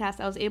the podcast,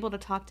 I was able to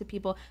talk to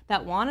people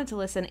that wanted to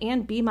listen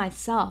and be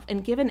myself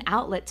and give an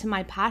outlet to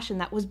my passion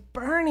that was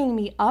burning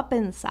me up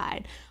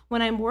inside.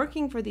 When I'm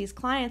working for these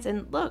clients,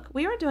 and look,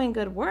 we were doing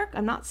good work.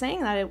 I'm not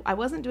saying that I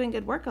wasn't doing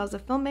good work. I was a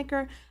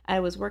filmmaker.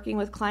 I was working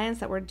with clients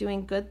that were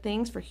doing good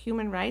things for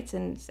human rights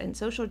and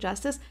social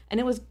justice, and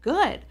it was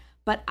good.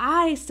 But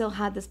I still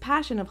had this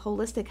passion of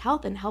holistic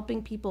health and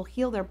helping people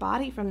heal their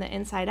body from the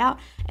inside out.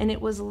 And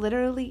it was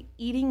literally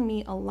eating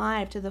me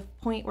alive to the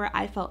point where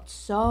I felt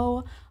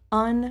so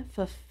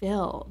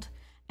unfulfilled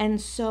and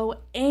so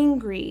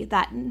angry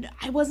that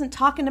I wasn't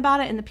talking about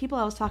it and the people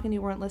I was talking to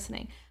weren't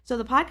listening. So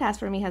the podcast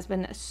for me has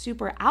been a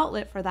super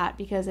outlet for that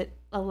because it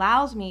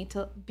allows me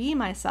to be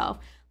myself,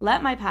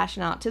 let my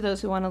passion out to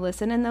those who want to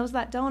listen, and those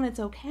that don't, it's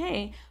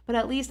okay. But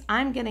at least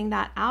I'm getting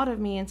that out of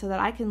me, and so that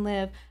I can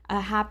live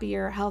a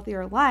happier,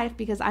 healthier life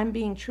because I'm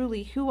being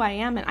truly who I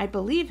am, and I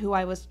believe who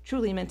I was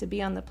truly meant to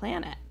be on the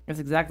planet. That's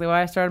exactly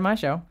why I started my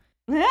show.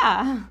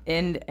 Yeah.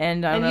 And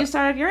you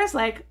started yours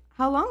like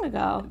how long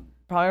ago?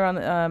 Probably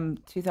around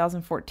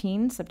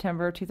 2014,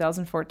 September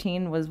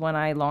 2014 was when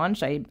I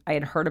launched. I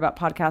had heard about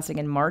podcasting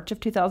in March of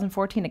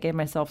 2014. I gave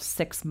myself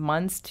 6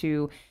 months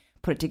to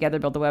put it together,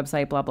 build the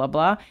website, blah, blah,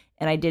 blah.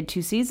 And I did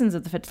 2 seasons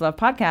of the Fit to Love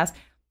podcast.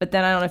 But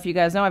then I don't know if you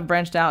guys know, I've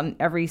branched out, and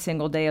every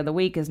single day of the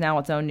week is now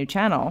its own new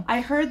channel. I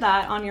heard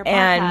that on your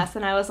podcast,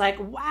 and I was like,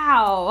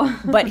 wow.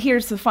 But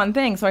here's the fun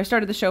thing. So I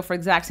started the show for the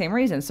exact same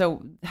reason.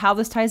 So how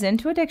this ties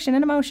into addiction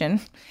and emotion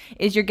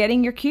is you're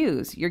getting your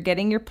cues. You're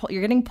getting pulled.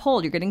 You're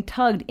getting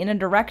tugged in a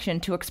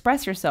direction to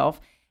express yourself.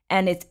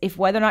 And it's if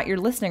whether or not you're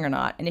listening or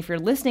not. And if you're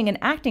listening and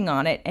acting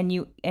on it, and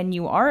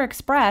you are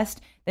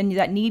expressed, then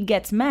that need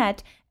gets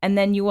met, and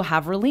then you will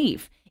have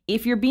relief.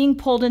 If you're being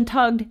pulled and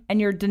tugged and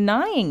you're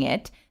denying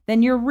it,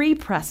 then you're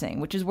repressing,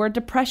 which is where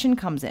depression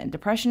comes in.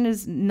 Depression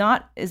is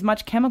not as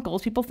much chemical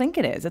as people think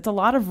it is. It's a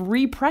lot of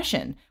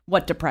repression,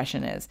 what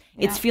depression is.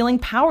 Yeah. It's feeling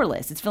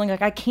powerless. It's feeling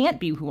like I can't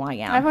be who I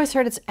am. I've always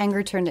heard it's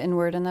anger turned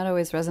inward, and that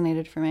always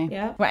resonated for me.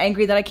 Yeah. Well,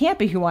 angry that I can't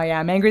be who I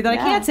am. Angry that I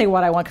can't say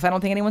what I want because I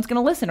don't think anyone's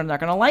going to listen or they're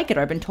going to like it,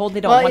 or I've been told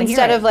they don't want to hear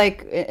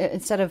it.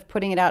 Instead of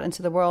putting it out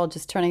into the world,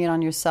 just turning it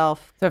on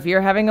yourself. So if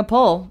you're having a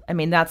pull, I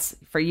mean, that's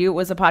for you, it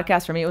was a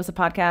podcast. For me, it was a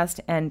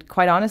podcast. And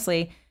quite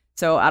honestly,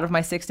 so out of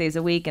my 6 days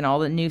a week and all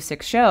the new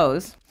 6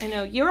 shows. I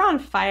know, you're on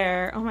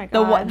fire. Oh my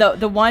God.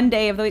 The one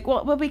day of the week,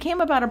 well, it became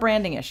about a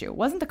branding issue. It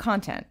wasn't the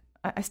content.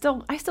 I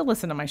still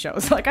listen to my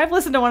shows. Like I've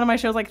listened to one of my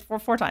shows like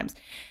four times.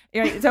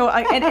 Right? So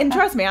and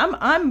trust me,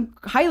 I'm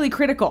highly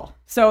critical.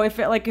 So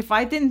if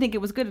I didn't think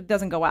it was good, it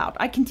doesn't go out.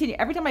 I continue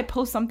every time I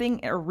post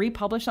something or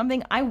republish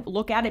something. I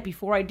look at it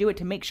before I do it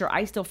to make sure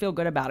I still feel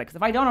good about it. Because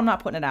if I don't, I'm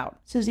not putting it out.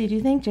 Susie, do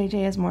you think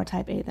JJ is more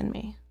type A than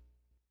me?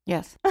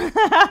 Yes.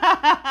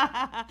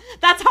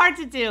 That's hard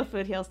to do,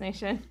 Food Heals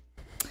Nation.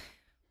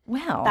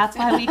 Well, that's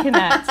why we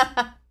connect.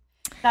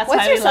 That's What's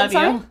why your we love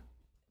sign? you.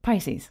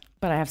 Pisces,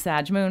 but I have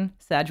Sag Moon,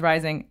 Sag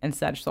Rising, and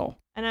Sag Soul.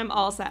 And I'm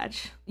all Sag.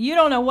 You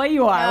don't know what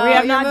you are. No, we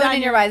have your not moon done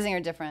and your rising are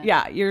different.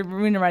 Yeah, your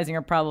moon and rising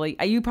are probably.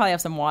 You probably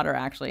have some water.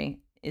 Actually,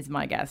 is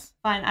my guess.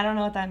 Fine, I don't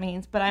know what that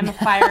means, but I'm a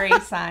fiery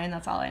sign.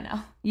 That's all I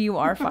know. You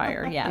are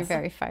fire. Yes, You're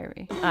very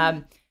fiery.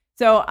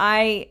 So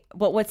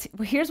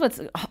here's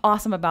what's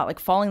awesome about like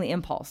following the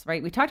impulse,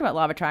 right? We talked about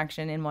law of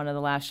attraction in one of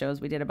the last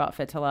shows we did about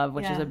Fit to Love,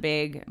 which is a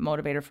big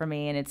motivator for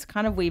me. And it's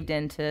kind of weaved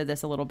into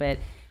this a little bit.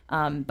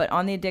 But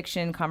on the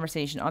addiction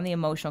conversation, on the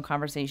emotional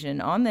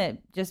conversation, on the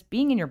just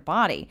being in your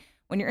body,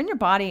 when you're in your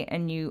body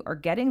and you are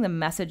getting the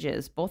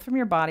messages, both from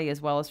your body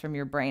as well as from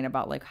your brain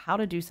about like how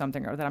to do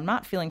something or that I'm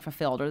not feeling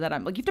fulfilled or that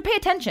I'm like, you have to pay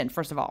attention,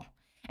 first of all.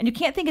 And you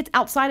can't think it's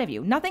outside of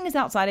you. Nothing is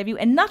outside of you,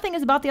 and nothing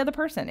is about the other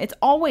person. It's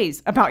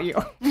always about you.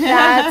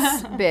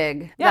 That's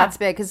big. Yeah. That's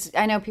big because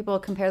I know people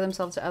compare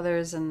themselves to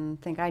others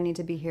and think I need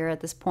to be here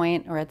at this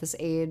point or at this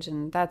age,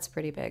 and that's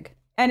pretty big.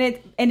 But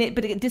it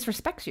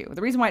disrespects you.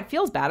 The reason why it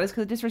feels bad is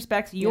because it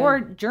disrespects your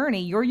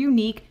journey, your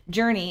unique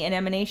journey and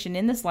emanation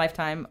in this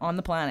lifetime on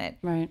the planet.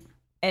 Right.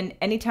 And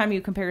anytime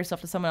you compare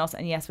yourself to someone else,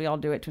 and yes, we all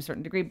do it to a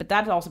certain degree, but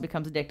that also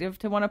becomes addictive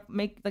to want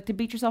to to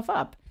beat yourself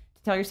up.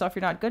 Tell yourself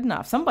you're not good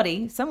enough.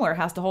 Somebody somewhere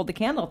has to hold the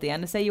candle at the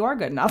end to say you are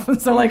good enough.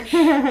 So like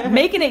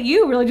making it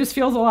you really just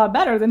feels a lot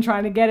better than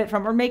trying to get it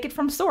from, or make it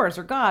from source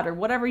or God or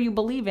whatever you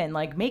believe in.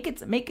 Like make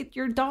it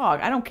your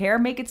dog. I don't care.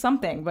 Make it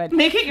something, but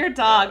make it your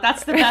dog.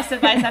 That's the best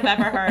advice I've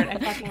ever heard. I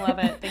fucking love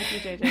it. Thank you,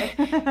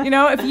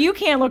 JJ. If you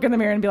can't look in the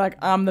mirror and be like,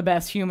 I'm the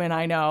best human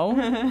I know.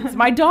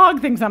 My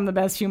dog thinks I'm the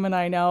best human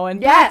I know.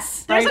 And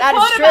yes, there's a that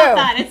quote is true. about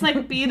that. It's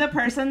like be the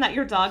person that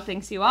your dog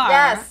thinks you are.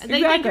 Yes,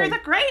 they think you're the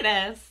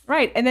greatest.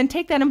 Right, and then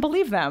take that and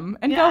believe them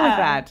and go with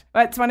that.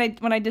 But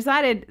when I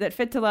decided that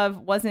Fit to Love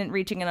wasn't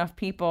reaching enough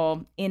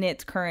people in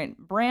its current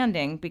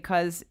branding,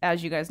 because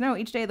as you guys know,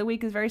 each day of the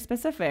week is very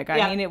specific.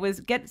 I mean, it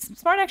was get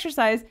smart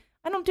exercise.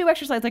 I don't do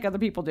exercise like other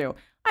people do.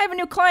 I have a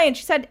new client.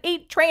 She's had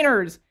 8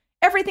 trainers.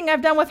 Everything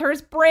I've done with her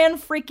is brand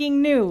freaking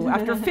new.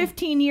 After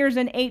 15 years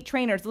and 8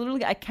 trainers,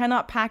 literally, I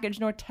cannot package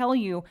nor tell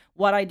you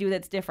what I do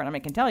that's different. I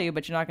mean, I can tell you,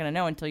 but you're not going to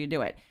know until you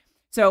do it.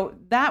 So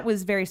that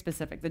was very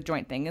specific, the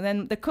joint thing. And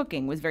then the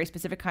cooking was very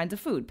specific kinds of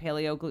food,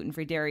 paleo,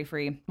 gluten-free,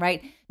 dairy-free,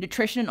 right?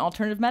 Nutrition and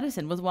alternative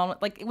medicine was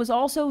it was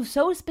also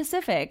so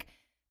specific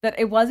that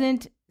it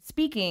wasn't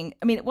speaking.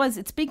 I mean,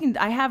 it's speaking.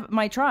 I have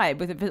my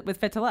tribe with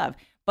Fit to Love,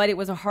 but it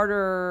was a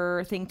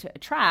harder thing to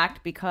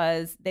attract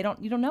because you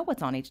don't know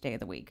what's on each day of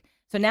the week.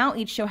 So now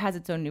each show has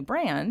its own new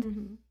brand.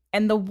 Mm-hmm.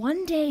 And the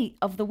one day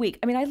of the week,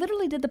 I mean, I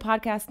literally did the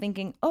podcast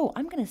thinking, oh,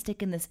 I'm going to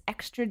stick in this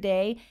extra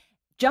day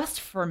just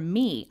for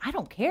me. I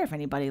don't care if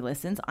anybody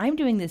listens. I'm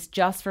doing this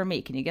just for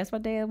me. Can you guess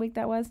what day of the week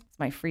that was? It's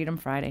my Freedom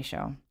Friday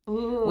show,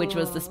 which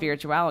was the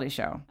spirituality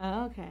show.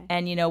 Oh, okay.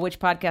 And you know which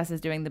podcast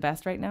is doing the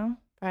best right now?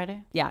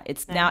 Friday. Yeah,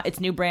 it's now, its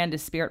new brand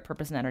is Spirit,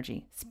 Purpose, and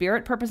Energy.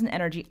 Spirit, Purpose, and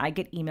Energy. I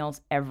get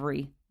emails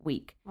every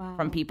week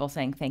from people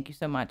saying, thank you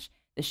so much.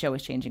 The show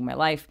is changing my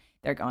life.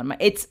 They're gone.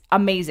 It's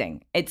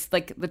amazing. It's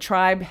like the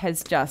tribe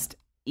has just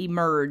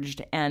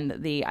emerged, and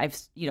the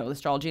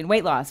Astrology and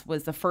Weight Loss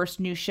was the first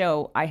new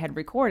show I had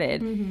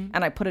recorded,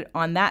 and I put it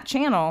on that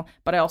channel,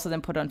 but I also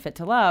then put it on Fit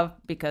to Love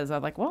because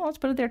I'm like, well, let's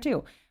put it there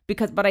too.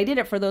 But I did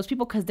it for those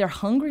people because they're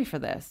hungry for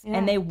this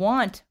and they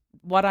want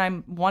what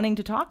I'm wanting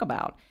to talk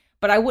about.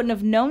 But I wouldn't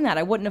have known that.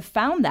 I wouldn't have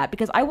found that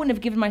because I wouldn't have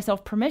given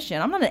myself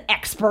permission. I'm not an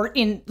expert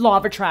in law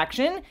of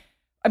attraction.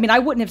 I mean, I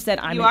wouldn't have said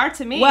You are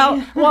to me.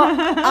 Well,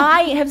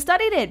 I have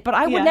studied it, but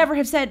I would never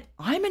have said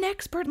I'm an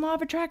expert in law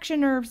of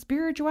attraction or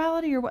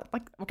spirituality or what.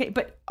 Like, okay,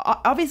 but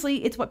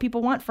obviously it's what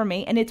people want from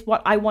me, and it's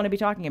what I want to be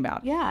talking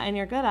about. Yeah, and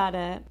you're good at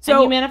it. So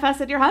and you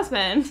manifested your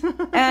husband.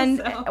 And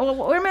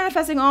well, we're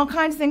manifesting all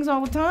kinds of things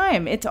all the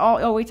time. It's all.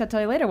 Oh, wait, I'll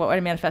tell you later what I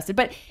manifested.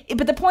 But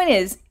the point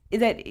is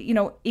that, you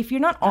know, if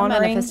you're not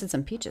honoring, I manifested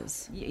some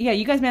peaches. Yeah,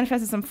 you guys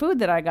manifested some food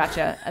that I got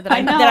you,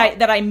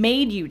 that I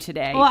made you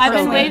today. Well, I've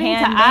been waiting to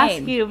ask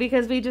handmade. you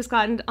because we just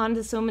gotten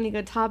onto so many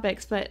good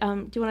topics. But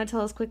do you want to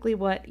tell us quickly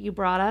what you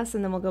brought us,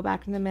 and then we'll go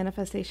back into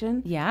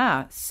manifestation?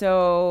 Yeah.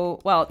 So,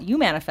 well, you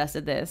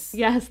manifested this.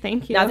 Yes,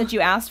 thank you. Not that you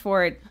asked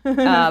for it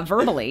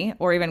verbally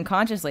or even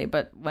consciously,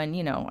 but when,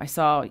 you know, I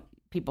saw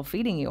people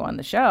feeding you on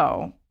the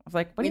show, I was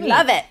like, what do you mean?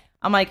 Love it.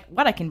 I'm like,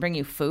 what, I can bring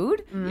you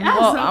food? Yes,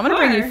 well, of I'm going to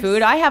bring you course.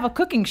 food. I have a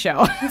cooking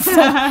show. So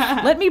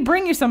let me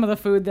bring you some of the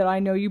food that I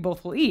know you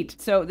both will eat.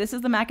 So this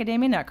is the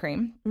macadamia nut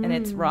cream, and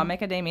it's raw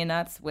macadamia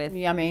nuts with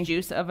Yummy.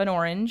 juice of an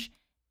orange.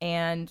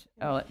 And,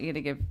 oh, you got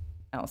to give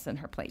Allison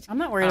her plate. I'm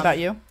not worried about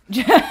you.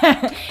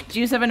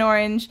 Juice of an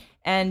orange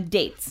and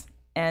dates.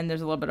 And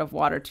there's a little bit of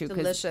water, too,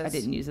 because Delicious. I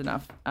didn't use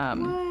enough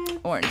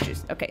orange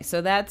juice. Okay,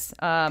 so that's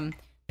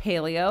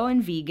paleo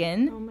and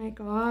vegan. Oh my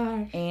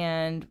gosh.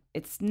 And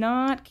it's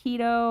not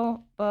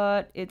keto,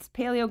 but it's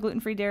paleo,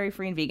 gluten-free,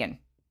 dairy-free, and vegan.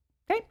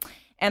 Okay.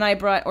 And I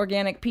brought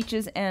organic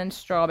peaches and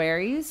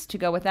strawberries to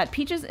go with that.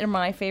 Peaches are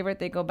my favorite.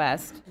 They go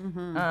best.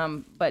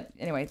 But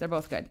anyways, they're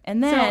both good.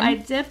 And then... So I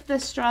dipped the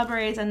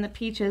strawberries and the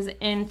peaches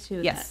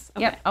into yes. this.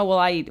 Okay. Yep. Oh, well,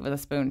 I eat it with a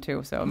spoon,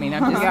 too. So, I mean,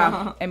 I'm just...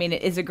 I mean,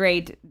 it is a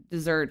great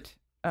dessert.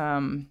 Oh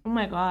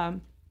my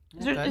God.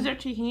 Is there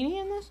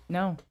tahini in this?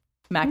 No.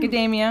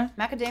 Macadamia.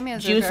 Macadamia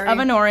is Juice of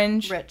an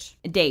orange. rich.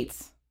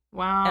 Dates.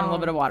 Wow. And a little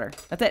bit of water.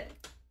 That's it.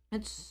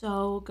 It's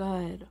so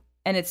good.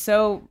 And it's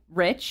so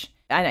rich.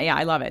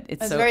 I love it.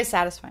 It's so very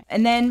satisfying.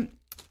 And then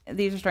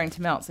these are starting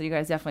to melt, so you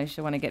guys definitely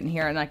should want to get in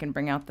here, and I can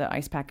bring out the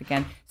ice pack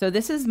again. So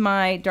this is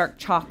my dark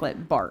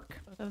chocolate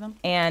bark. Both of them?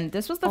 And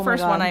this was the Oh my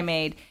first one God. I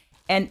made.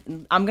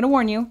 And I'm going to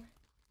warn you,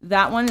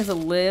 that one is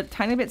a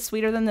tiny bit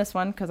sweeter than this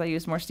one because I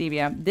used more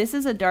stevia. This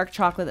is a dark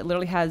chocolate that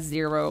literally has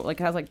zero,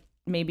 like it has like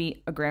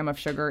maybe a gram of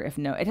sugar, if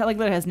no. It like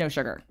literally has no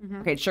sugar.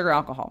 Okay, it's sugar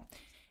alcohol.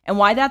 And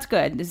why that's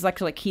good, this is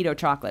actually like keto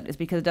chocolate, is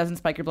because it doesn't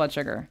spike your blood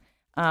sugar.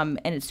 And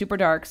it's super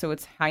dark, so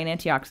it's high in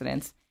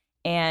antioxidants.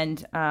 And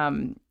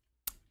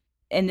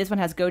this one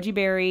has goji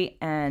berry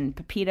and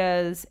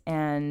pepitas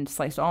and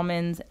sliced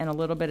almonds and a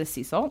little bit of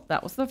sea salt.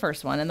 That was the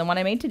first one. And the one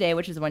I made today,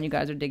 which is the one you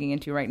guys are digging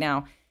into right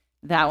now,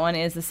 that one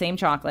is the same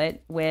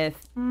chocolate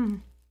with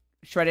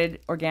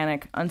shredded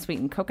organic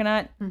unsweetened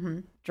coconut,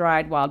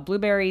 dried wild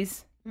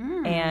blueberries,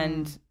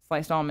 and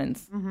sliced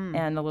almonds,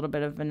 and a little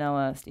bit of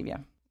vanilla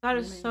stevia. That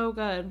is so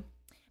good.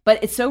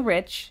 But it's so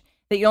rich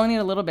that you only need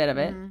a little bit of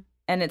it,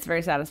 and it's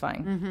very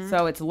satisfying.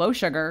 So it's low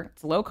sugar,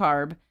 it's low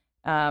carb.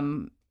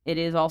 It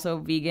is also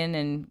vegan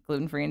and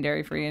gluten-free and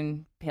dairy-free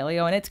and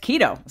paleo, and it's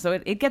keto. So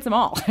it gets them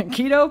all.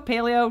 Keto,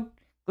 paleo,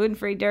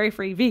 gluten-free,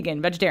 dairy-free,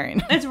 vegan,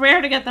 vegetarian. It's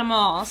rare to get them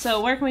all.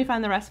 So where can we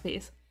find the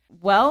recipes?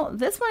 Well,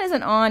 this one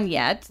isn't on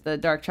yet, the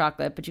dark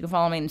chocolate, but you can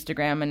follow me on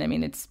Instagram, and I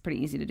mean, it's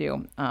pretty easy to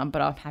do,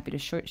 but I'm happy to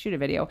shoot a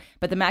video.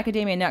 But the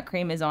macadamia nut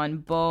cream is on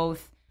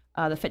both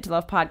the Fit to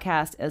Love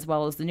podcast as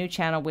well as the new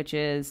channel, which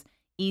is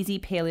Easy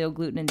Paleo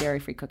Gluten and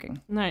Dairy-Free Cooking.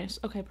 Nice.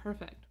 Okay,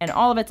 perfect. And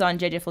all of it's on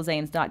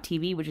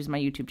jjflazanes.tv, which is my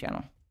YouTube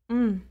channel.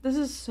 This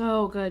is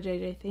so good,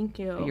 JJ. Thank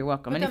you. You're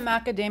welcome. Put And the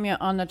macadamia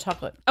on the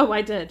chocolate. Oh,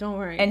 I did. Don't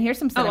worry. and here's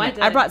some cinnamon. I did.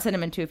 I brought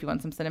cinnamon, too, if you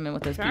want some cinnamon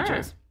with those Sure.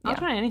 peaches. I'll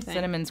try anything.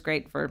 Cinnamon's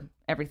great for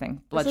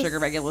everything. Blood This sugar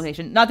is-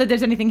 regulation. Not that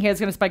there's anything here that's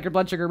going to spike your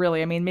blood sugar,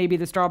 really. I mean, maybe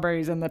the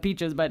strawberries and the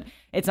peaches, but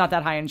it's not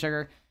that high in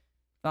sugar.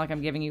 It's not like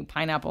I'm giving you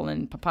pineapple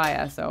and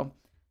papaya, so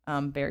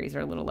berries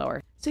are a little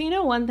lower. So, you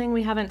know, one thing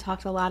we haven't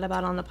talked a lot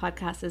about on the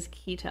podcast is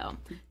keto.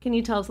 Can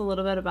you tell us a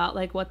little bit about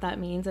like what that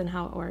means and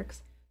how it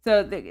works?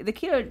 So the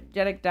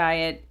ketogenic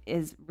diet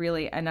is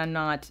really, and I'm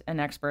not an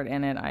expert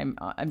in it.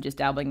 I'm just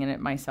dabbling in it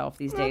myself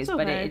these days. That's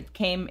But okay.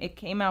 it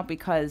came out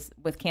because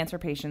with cancer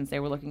patients, they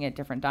were looking at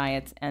different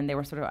diets, and they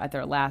were sort of at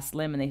their last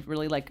limb, and they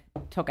really like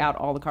took out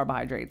all the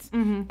carbohydrates,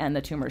 and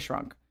the tumor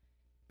shrunk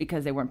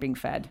because they weren't being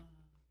fed.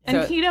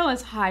 And So keto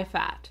is high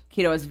fat.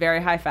 keto is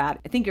very high fat.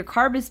 I think your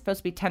carb is supposed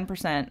to be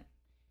 10%,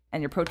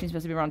 and your protein is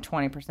supposed to be around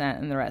 20%,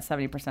 and the rest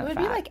 70% fat. It would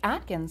be like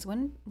Atkins,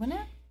 wouldn't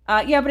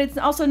it? Yeah, but it's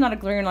also not a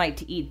green light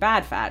to eat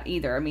bad fat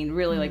either. I mean,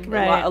 really, like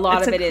Right. a lot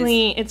it's of it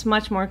clean, it's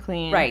much more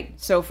clean. Right.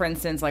 So, for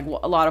instance, like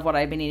a lot of what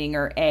I've been eating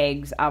are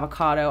eggs,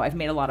 avocado. I've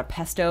made a lot of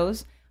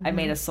pestos. I've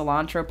made a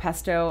cilantro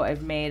pesto.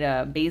 I've made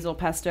a basil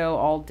pesto,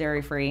 all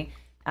dairy-free.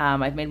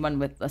 I've made one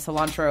with a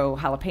cilantro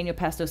jalapeno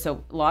pesto.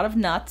 So a lot of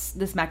nuts.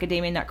 This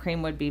macadamia nut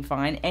cream would be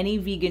fine. Any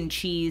vegan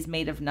cheese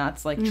made of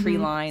nuts, like tree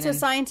line. So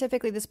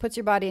scientifically, this puts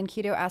your body in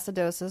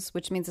ketoacidosis,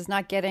 which means it's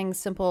not getting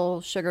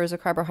simple sugars or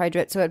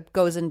carbohydrates, so it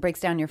goes and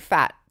breaks down your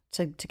fat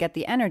to get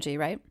the energy,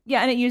 right?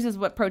 Yeah, and it uses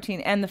what protein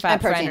and the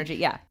fat for protein. energy.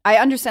 Yeah. I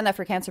understand that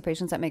for cancer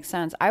patients, that makes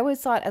sense. I always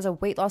thought as a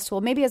weight loss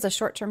tool, maybe as a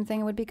short-term thing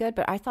it would be good,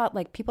 but I thought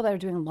like people that are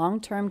doing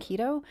long-term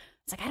keto,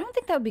 it's like, I don't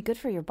think that would be good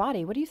for your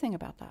body. What do you think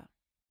about that?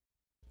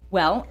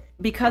 Well,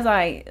 because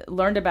I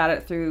learned about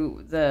it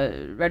through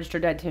the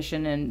registered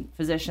dietitian and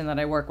physician that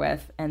I work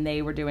with, and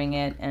they were doing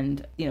it,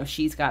 and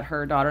she's got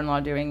her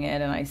daughter-in-law doing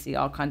it, and I see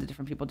all kinds of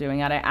different people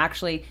doing it. I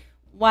actually,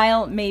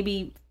 while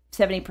maybe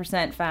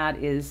 70% fat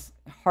is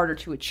harder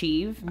to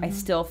achieve, I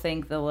still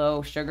think the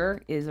low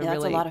sugar is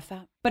That's a lot of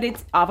fat. But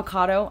it's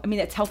avocado. I mean,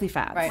 it's healthy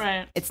fats.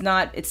 Right. It's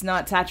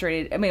not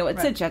saturated. I mean,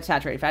 it's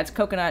saturated fat. It's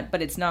coconut,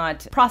 but it's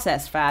not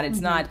processed fat. It's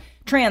not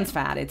trans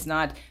fat. It's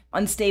not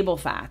unstable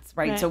fats,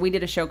 right? So we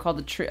did a show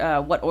called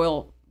What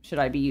Oil Should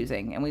I Be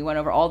Using? And we went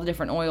over all the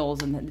different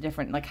oils and the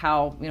different, like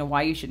how,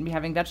 why you shouldn't be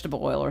having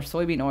vegetable oil or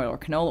soybean oil or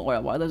canola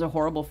oil. Why those are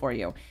horrible for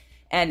you.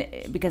 And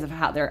because of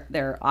how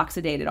they're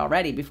oxidated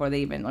already before they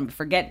even,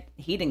 forget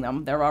heating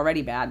them. They're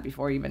already bad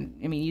before even,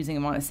 using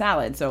them on a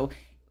salad. So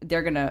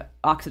they're going to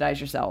oxidize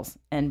your cells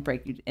and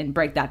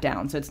break that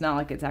down. So it's not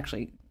like it's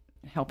actually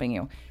helping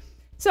you.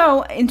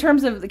 So in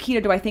terms of the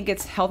keto, do I think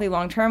it's healthy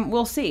long term?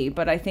 We'll see.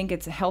 But I think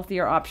it's a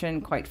healthier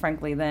option, quite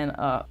frankly, than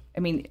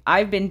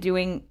I've been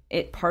doing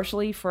it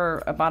partially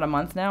for about a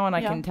month now, and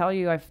I can tell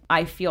you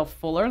I feel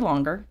fuller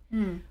longer.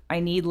 I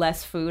need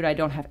less food. I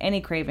don't have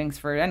any cravings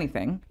for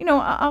anything.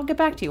 I'll get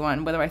back to you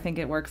on whether I think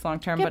it works long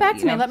term. Get back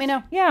to me. Let me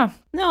know. Yeah.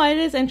 No, it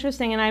is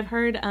interesting, and I've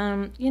heard,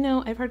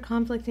 I've heard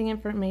conflicting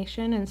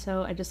information, and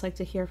so I just like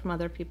to hear from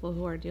other people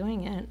who are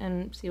doing it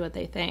and see what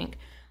they think.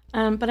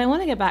 But I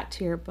want to get back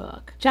to your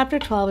book. Chapter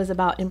 12 is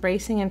about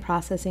embracing and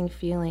processing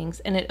feelings,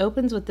 and it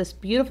opens with this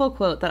beautiful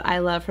quote that I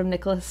love from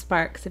Nicholas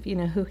Sparks, if you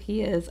know who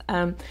he is.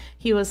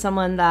 He was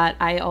someone that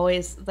I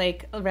always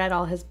read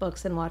all his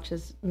books and watched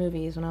his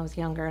movies when I was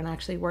younger, and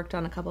actually worked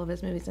on a couple of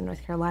his movies in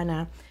North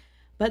Carolina.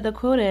 But the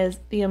quote is,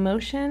 "The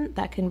emotion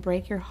that can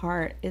break your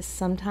heart is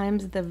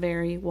sometimes the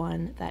very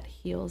one that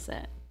heals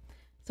it."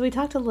 So we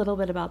talked a little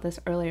bit about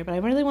this earlier, but I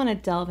really want to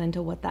delve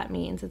into what that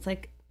means. It's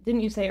like,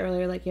 didn't you say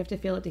earlier, like you have to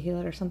feel it to heal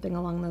it or something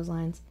along those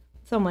lines?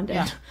 Someone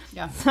did.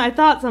 Yeah. So I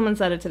thought someone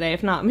said it today.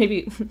 If not,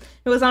 maybe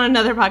it was on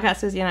another podcast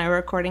Susie and I were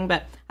recording,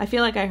 but I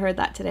feel like I heard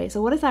that today. So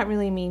what does that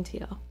really mean to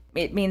you?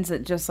 It means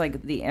that just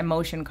like the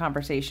emotion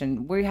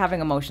conversation, we're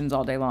having emotions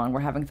all day long. We're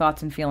having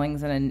thoughts and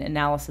feelings and an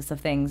analysis of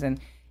things, and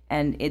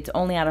it's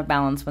only out of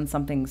balance when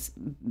something's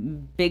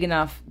big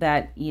enough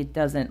that it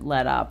doesn't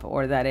let up,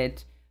 or that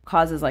it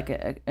causes like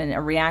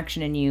a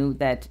reaction in you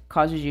that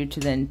causes you to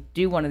then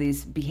do one of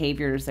these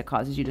behaviors that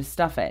causes you to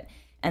stuff it.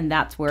 And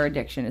that's where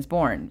addiction is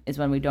born, is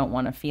when we don't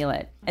want to feel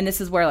it. And this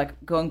is where,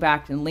 like, going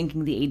back and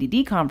linking the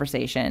ADD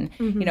conversation,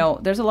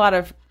 there's a lot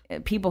of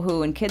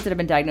people and kids that have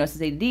been diagnosed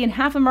as ADD, and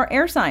half of them are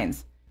air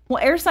signs.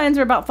 Well, air signs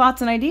are about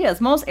thoughts and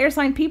ideas. Most air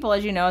sign people,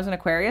 as you know, as an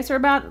Aquarius, are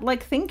about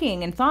like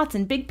thinking and thoughts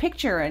and big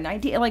picture and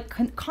idea, like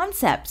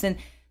concepts. And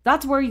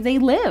that's where they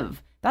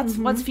live. That's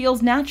what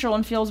feels natural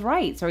and feels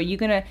right. So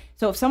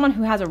if someone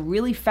who has a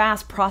really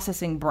fast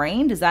processing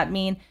brain, does that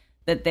mean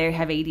that they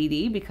have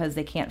ADD because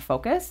they can't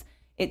focus?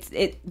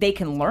 They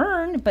can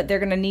learn, but they're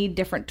going to need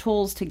different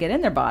tools to get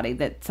in their body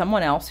that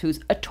someone else who's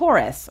a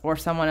Taurus, or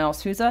someone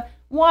else who's a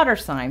water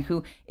sign,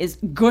 who is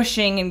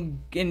gushing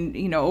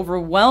and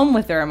overwhelmed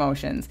with their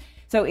emotions.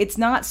 So it's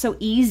not so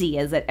easy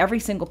as that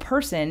every single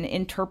person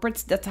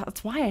interprets.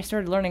 That's why I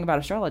started learning about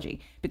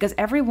astrology, because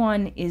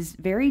everyone is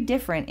very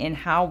different in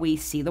how we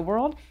see the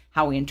world,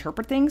 how we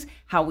interpret things,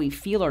 how we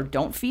feel or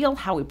don't feel,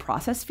 how we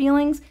process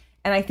feelings.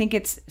 And I think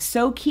it's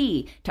so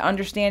key to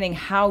understanding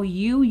how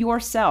you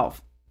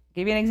yourself, I'll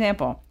give you an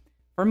example.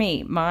 For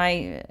me,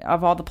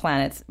 of all the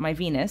planets, my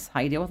Venus,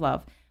 how you deal with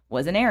love,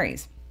 was in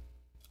Aries.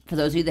 For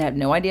those of you that have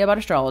no idea about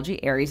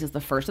astrology, Aries is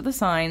the first of the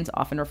signs,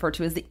 often referred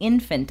to as the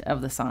infant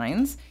of the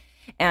signs.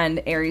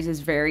 And Aries is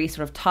very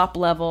sort of top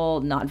level,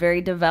 not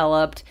very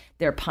developed.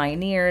 They're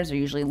pioneers, they're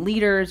usually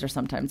leaders, they're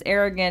sometimes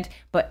arrogant,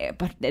 but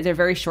they're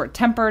very short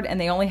tempered, and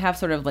they only have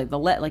sort of like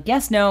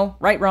yes, no,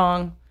 right,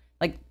 wrong.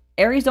 Like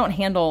Aries don't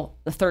handle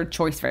the third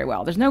choice very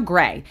well. There's no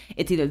gray.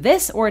 It's either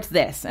this or it's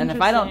this. And if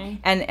I don't,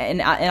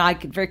 and I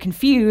get very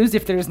confused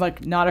if there's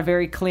like not a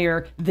very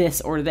clear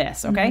this or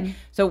this. Okay.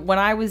 So when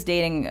I was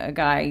dating a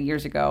guy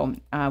years ago,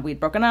 we'd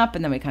broken up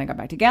and then we kind of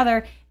got back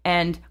together.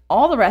 And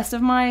all the rest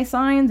of my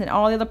signs and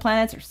all the other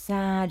planets are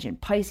Sag and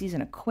Pisces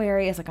and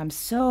Aquarius. Like I'm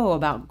so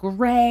about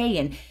gray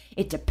and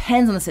it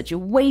depends on the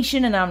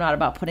situation. And I'm not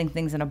about putting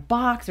things in a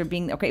box or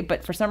being okay.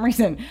 But for some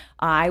reason,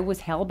 I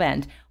was hell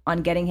bent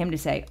on getting him to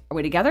say, are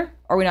we together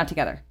or are we not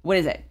together? What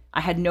is it?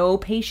 I had no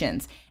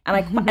patience.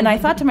 And I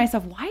thought to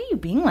myself, why are you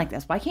being like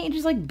this? Why can't you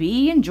just like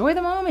enjoy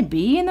the moment,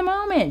 be in the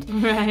moment?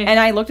 Right. And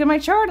I looked at my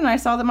chart and I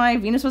saw that my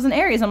Venus was in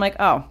Aries. I'm like,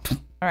 oh, all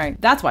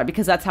right. That's why,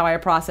 because that's how I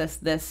process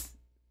this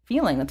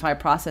feeling. That's how I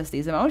process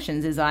these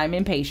emotions is I'm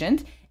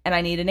impatient and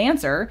I need an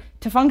answer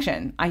to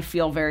function. I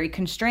feel very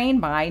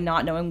constrained by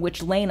not knowing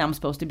which lane I'm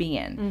supposed to be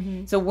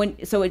in.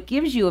 So it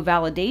gives you a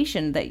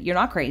validation that you're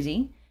not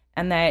crazy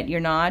and that you're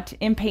not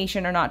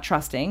impatient or not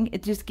trusting.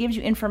 It just gives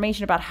you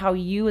information about how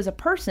you as a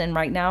person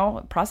right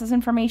now process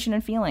information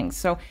and feelings.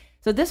 So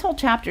this whole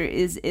chapter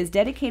is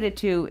dedicated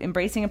to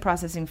embracing and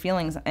processing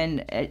feelings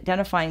and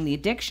identifying the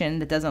addiction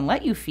that doesn't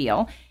let you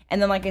feel. And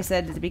then, like I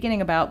said at the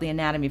beginning, about the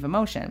anatomy of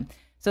emotion.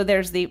 So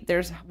there's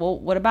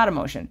what about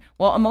emotion?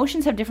 Well,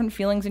 emotions have different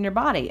feelings in your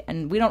body,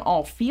 and we don't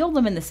all feel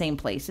them in the same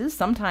places.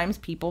 Sometimes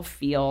people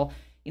feel,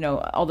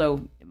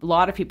 although a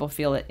lot of people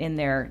feel it in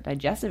their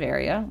digestive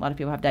area. A lot of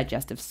people have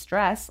digestive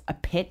stress, a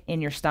pit in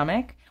your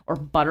stomach, or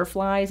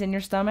butterflies in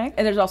your stomach.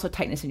 And there's also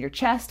tightness in your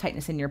chest,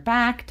 tightness in your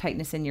back,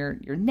 tightness in your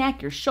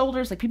neck, your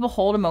shoulders. Like people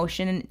hold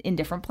emotion in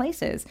different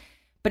places.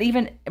 But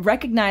even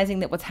recognizing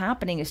that what's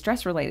happening is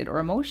stress related or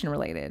emotion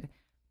related.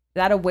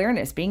 That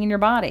awareness, being in your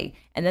body.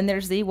 And then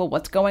there's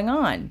what's going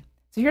on?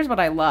 So here's what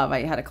I love.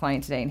 I had a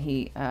client today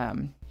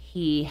and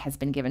he has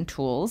been given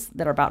tools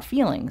that are about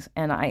feelings.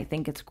 And I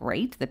think it's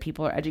great that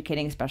people are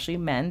educating, especially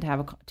men, to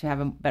have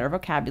a better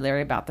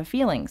vocabulary about the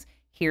feelings.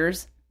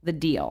 Here's the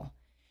deal.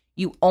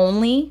 I'm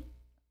going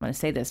to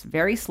say this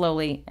very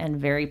slowly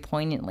and very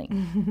poignantly.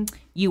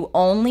 You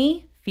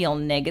only feel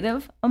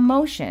negative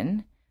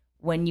emotion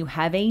when you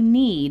have a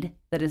need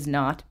that is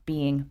not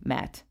being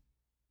met.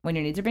 When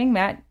your needs are being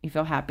met, you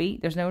feel happy.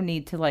 There's no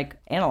need to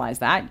analyze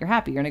that. You're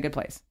happy. You're in a good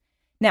place.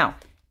 Now,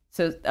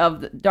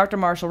 Dr.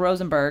 Marshall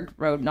Rosenberg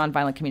wrote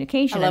Nonviolent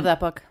Communication. I love that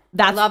book.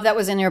 I love that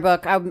was in your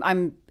book.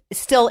 I'm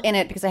still in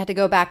it because I had to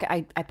go back.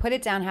 I put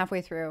it down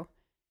halfway through.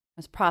 I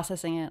was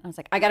processing it. I was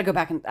like, I got to go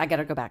back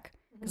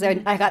because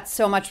I got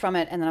so much from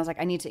it. And then I was like,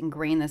 I need to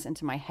ingrain this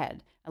into my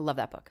head. I love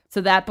that book.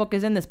 So that book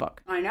is in this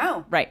book. I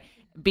know. Right.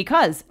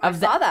 Because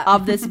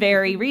of this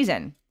very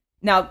reason.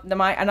 Now,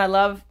 I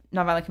love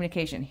Nonviolent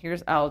Communication.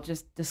 I'll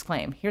just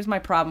disclaim. Here's my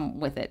problem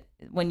with it.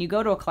 When you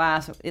go to a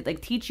class,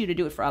 it teach you to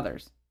do it for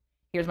others.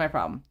 Here's my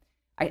problem.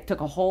 I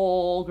took a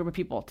whole group of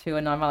people to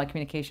a Nonviolent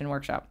Communication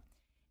workshop.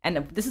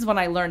 And this is when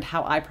I learned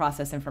how I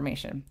process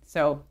information.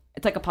 So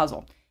it's like a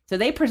puzzle. So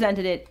they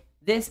presented it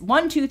this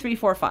 1, 2, 3,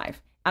 4,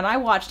 5. And I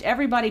watched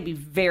everybody be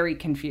very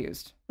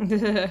confused.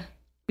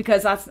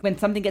 Because that's when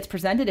something gets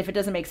presented, if it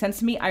doesn't make sense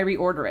to me, I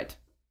reorder it.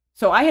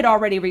 So I had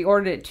already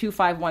reordered it 2,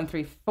 5, 1,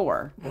 3,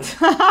 4.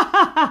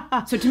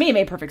 So to me, it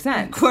made perfect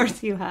sense. Of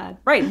course you had.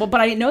 Right. Well, but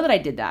I didn't know that I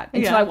did that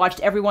until I watched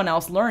everyone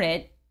else learn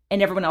it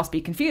and everyone else be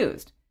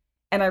confused.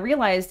 And I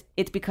realized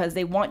it's because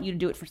they want you to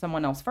do it for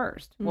someone else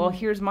first. Well,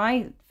 here's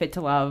my Fit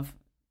to Love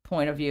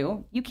point of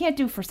view. You can't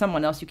do for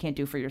someone else you can't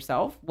do for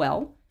yourself.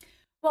 Well,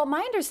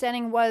 my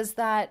understanding was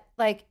that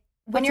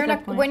when you're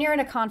in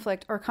a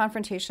conflict or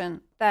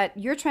confrontation, that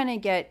you're trying to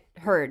get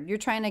heard, you're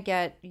trying to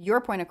get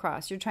your point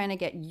across, you're trying to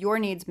get your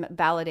needs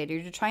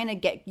validated, you're trying to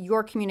get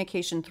your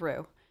communication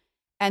through,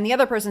 and the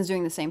other person's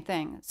doing the same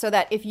thing. So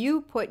that if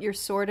you put your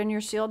sword and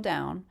your shield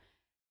down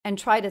and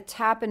try to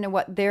tap into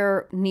what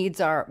their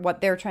needs are,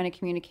 what they're trying to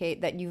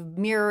communicate, that you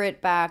mirror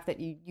it back, that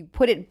you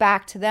put it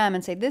back to them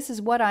and say, this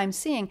is what I'm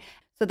seeing,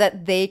 so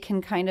that they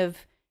can kind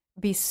of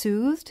be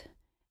soothed.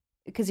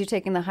 Because you're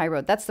taking the high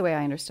road. That's the way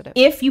I understood it.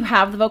 If you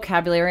have the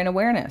vocabulary and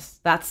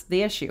awareness, that's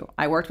the issue.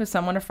 I worked with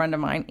a friend of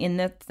mine in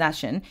the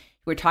session.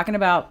 We were talking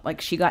about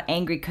she got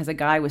angry because a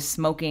guy was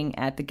smoking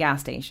at the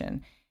gas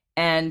station.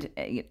 And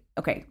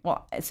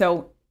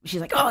so she's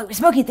like, oh, he was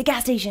smoking at the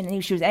gas station.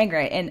 And she was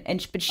angry.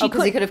 But she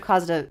because he could have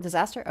caused a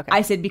disaster? Okay.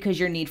 I said,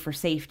 because your need for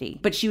safety.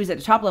 But she was at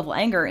the top level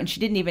anger and she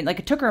didn't even,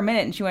 it took her a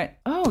minute and she went,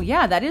 oh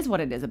yeah, that is what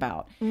it is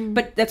about.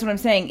 But that's what I'm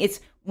saying. It's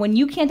when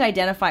you can't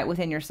identify it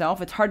within yourself,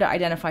 it's hard to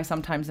identify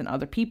sometimes in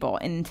other people.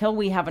 And until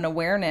we have an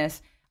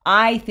awareness,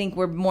 I think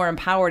we're more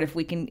empowered if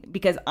we can,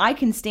 because I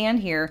can stand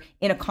here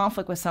in a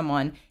conflict with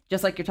someone,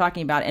 just like you're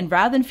talking about, and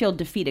rather than feel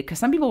defeated, because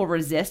some people will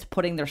resist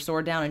putting their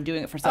sword down and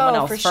doing it for someone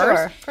else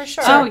first. For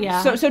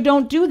sure. So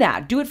don't do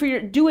that. Do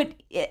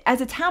it as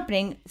it's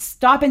happening.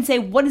 Stop and say,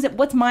 what is it?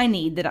 What's my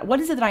need?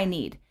 What is it that I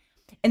need?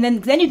 And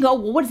then you go,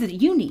 well, what is it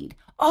that you need?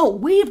 Oh,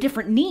 we have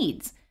different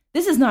needs.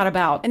 This is not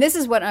about... And this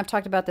is what, I've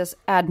talked about this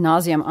ad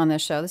nauseum on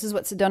this show. This is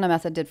what Sedona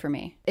Method did for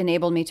me.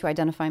 Enabled me to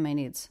identify my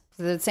needs.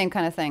 So they're the same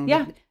kind of thing.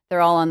 Yeah. They're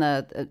all on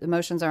the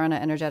emotions are on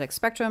an energetic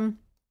spectrum.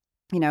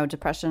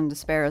 depression,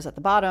 despair is at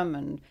the bottom,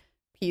 and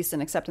peace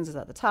and acceptance is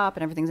at the top,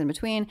 and everything's in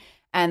between.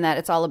 And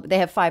that they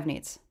have 5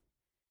 needs.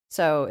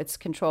 So it's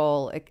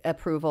control,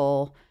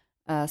 approval,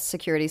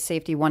 security,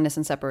 safety, oneness,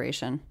 and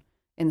separation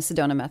in the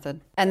Sedona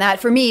method. And that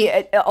for me,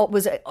 I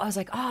was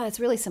like, oh, it's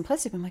really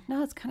simplistic. I'm like,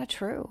 no, it's kind of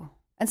true.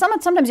 And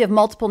sometimes you have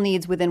multiple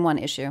needs within one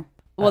issue.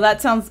 Well,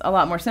 that sounds a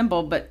lot more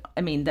simple, but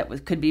I mean,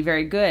 could be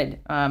very good.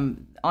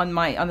 On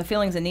the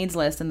feelings and needs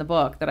list in the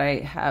book that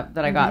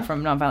I got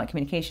from Nonviolent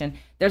Communication,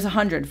 there's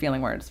 100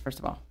 feeling words. First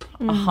of all,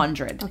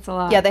 100. That's a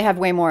lot. Yeah, they have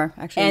way more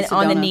actually. And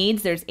on the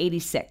needs, there's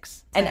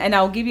 86. And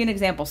I'll give you an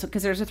example. So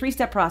because there's a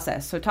 3-step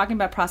process. So talking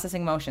about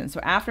processing emotions.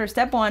 So after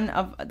step 1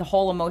 of the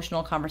whole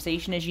emotional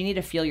conversation is you need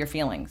to feel your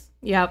feelings.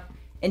 Yep.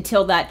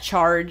 Until that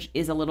charge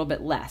is a little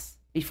bit less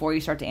before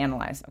you start to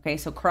analyze. Okay,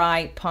 so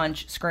cry,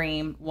 punch,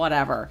 scream,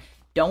 whatever.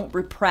 Don't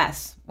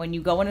repress. When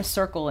you go in a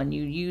circle and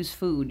you use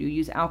food, you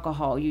use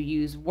alcohol, you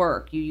use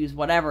work, you use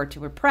whatever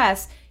to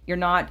repress, you're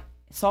not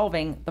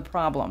solving the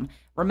problem.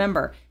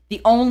 Remember,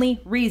 the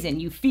only reason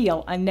you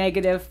feel a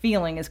negative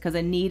feeling is because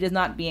a need is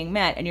not being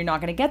met, and you're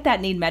not going to get that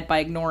need met by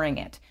ignoring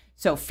it.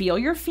 So feel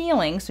your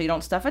feelings so you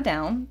don't stuff it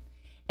down,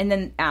 and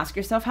then ask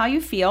yourself how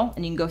you feel,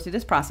 and you can go through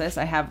this process.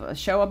 I have a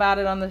show about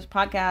it on this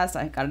podcast.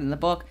 I got it in the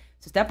book.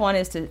 So step 1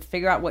 is to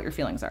figure out what your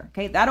feelings are.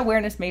 Okay, that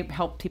awareness may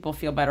help people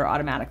feel better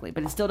automatically,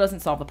 but it still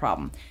doesn't solve the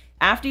problem.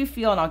 After you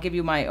feel, and I'll give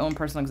you my own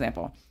personal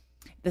example,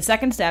 the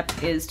second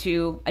step is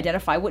to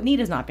identify what need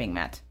is not being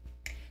met.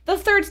 The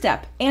third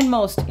step, and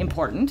most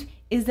important,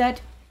 is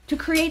that to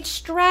create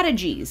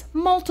strategies,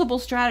 multiple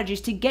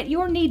strategies to get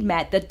your need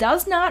met that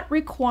does not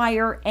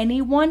require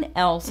anyone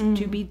else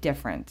to be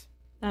different.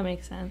 That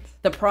makes sense.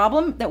 The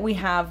problem that we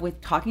have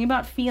with talking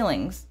about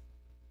feelings,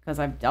 because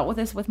I've dealt with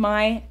this with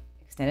my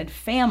extended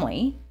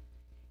family,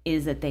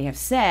 is that they have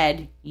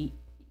said,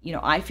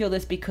 I feel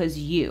this because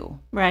you.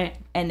 Right.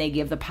 And they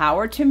give the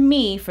power to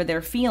me for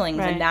their feelings,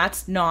 right. And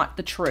that's not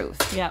the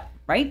truth. Yep.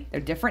 Right? They're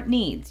different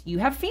needs. You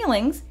have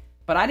feelings,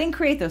 but I didn't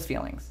create those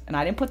feelings, and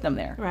I didn't put them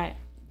there. Right.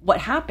 What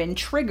happened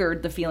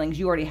triggered the feelings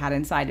you already had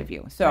inside of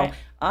you. So right.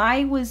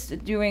 I was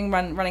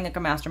running like a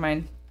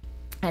mastermind,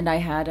 and I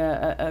had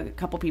a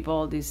couple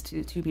people, these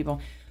two people,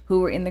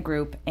 who were in the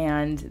group,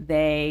 and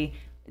they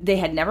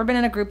had never been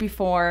in a group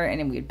before,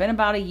 and we had been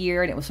about a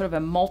year, and it was sort of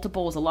it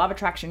was a law of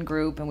attraction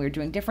group, and we were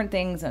doing different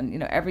things,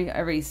 and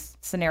every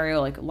scenario,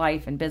 like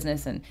life and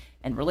business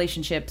and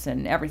relationships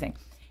and everything.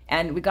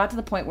 And we got to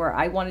the point where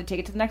I wanted to take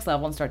it to the next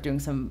level and start doing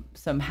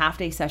some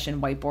half-day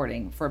session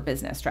whiteboarding for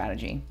business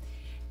strategy.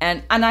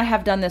 And I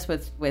have done this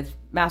with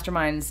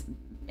masterminds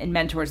and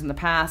mentors in the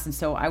past, and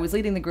so I was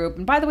leading the group.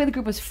 And by the way, the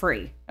group was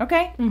free.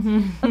 Okay,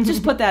 Let's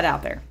just put that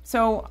out there.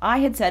 So I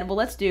had said,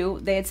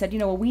 they had said,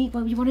 we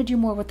want to do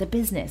more with the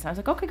business. I was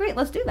like, okay, great,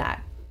 let's do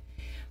that.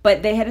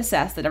 But they had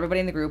assessed that everybody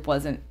in the group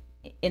wasn't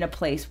in a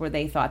place where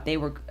they thought they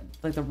were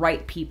like the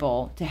right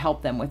people to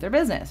help them with their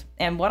business.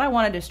 And what I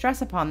wanted to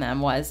stress upon them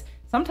was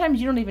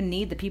sometimes you don't even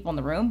need the people in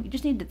the room. You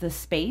just need the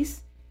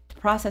space to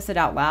process it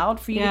out loud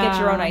for you to get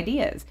your own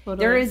ideas. Totally.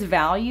 There is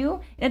value.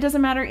 And it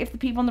doesn't matter if the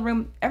people in the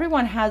room,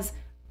 everyone has,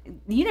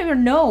 you never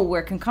know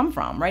where it can come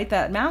from, right?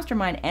 That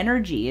mastermind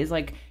energy is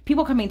like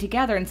people coming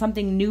together and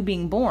something new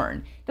being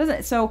born.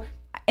 So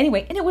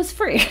anyway, and it was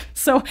free.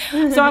 So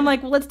I'm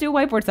like, well, let's do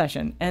a whiteboard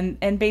session.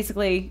 And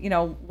basically,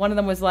 one of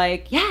them was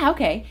like, yeah,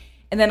 okay.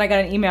 And then I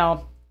got an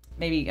email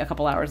maybe a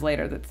couple hours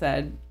later that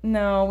said,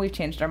 no, we've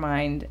changed our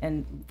mind.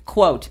 And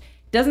quote,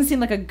 doesn't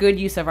seem like a good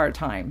use of our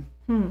time.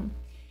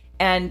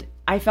 And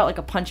I felt like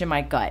a punch in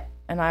my gut.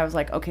 And I was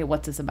like, okay,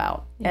 what's this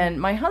about? Yeah.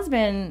 And my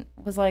husband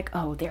was like,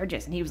 oh,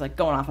 and he was like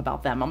going off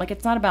about them. I'm like,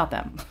 it's not about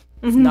them.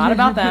 It's not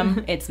about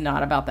them. It's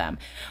not about them.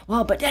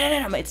 Well, but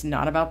it's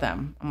not about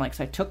them. I'm like,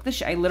 so I took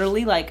I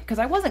literally because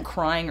I wasn't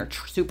crying or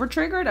super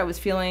triggered. I was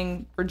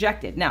feeling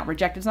rejected. Now,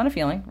 rejected is not a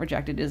feeling.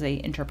 Rejected is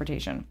a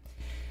interpretation.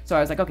 So I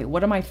was like, okay,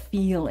 what am I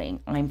feeling?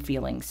 I'm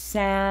feeling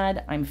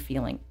sad. I'm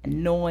feeling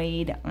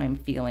annoyed. I'm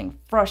feeling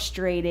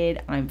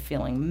frustrated. I'm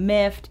feeling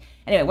miffed.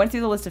 Anyway, I went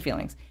through the list of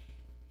feelings.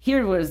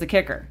 Here was the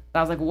kicker.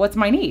 I was like, well, what's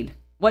my need?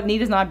 What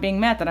need is not being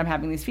met that I'm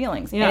having these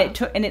feelings? Yeah.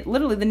 And it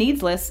literally, the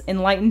needs list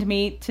enlightened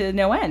me to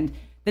no end.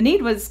 The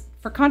need was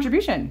for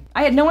contribution.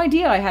 I had no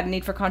idea I had a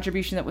need for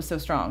contribution that was so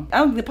strong. I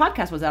don't think the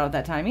podcast was out at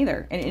that time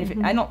either.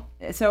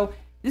 And so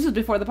this was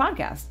before the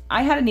podcast.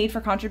 I had a need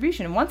for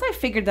contribution. And once I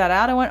figured that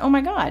out, I went, oh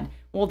my God,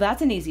 well,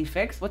 that's an easy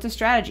fix. What's a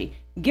strategy?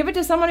 Give it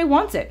to someone who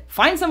wants it.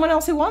 Find someone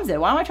else who wants it.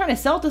 Why am I trying to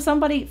sell it to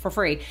somebody for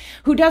free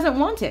who doesn't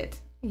want it?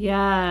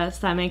 Yes,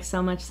 that makes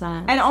so much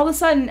sense. And all of a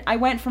sudden, I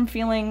went from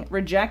feeling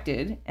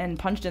rejected and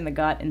punched in the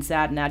gut and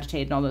sad and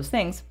agitated and all those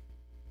things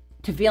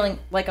to feeling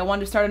like I wanted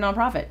to start a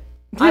nonprofit.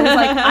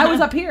 I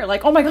was up here,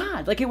 like, oh my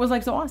God, like it was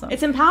like so awesome.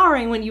 It's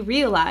empowering when you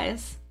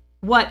realize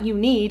what you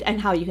need and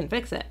how you can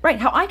fix it. Right,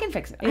 how I can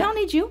fix it. Yeah. I don't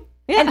need you.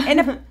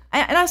 Yeah.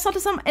 And I saw to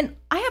some, and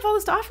I have all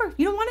this to offer.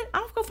 You don't want it?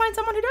 I'll go find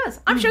someone who does.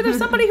 I'm sure there's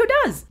somebody who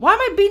does. Why am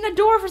I beating a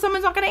door for someone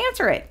who's not going to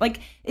answer it?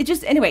 Like, it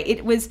just, anyway,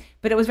 it was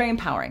very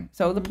empowering.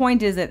 So the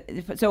point is that,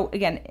 so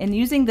again, in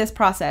using this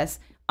process,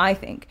 I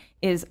think,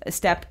 is a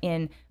step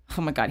in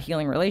oh my God,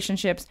 healing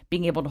relationships,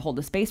 being able to hold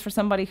the space for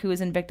somebody who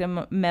is in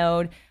victim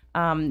mode,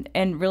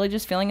 and really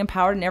just feeling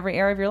empowered in every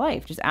area of your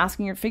life. Just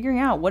figuring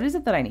out, what is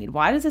it that I need?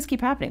 Why does this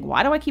keep happening?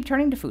 Why do I keep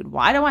turning to food?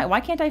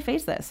 Why can't I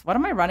face this? What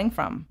am I running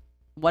from?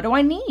 What do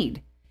I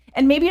need?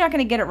 And maybe you're not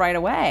going to get it right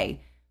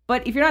away.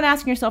 But if you're not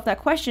asking yourself that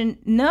question,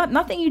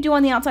 nothing you do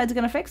on the outside is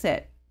going to fix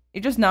it.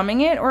 You're just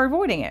numbing it or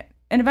avoiding it.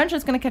 And eventually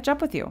it's going to catch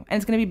up with you. And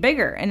it's going to be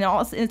bigger. And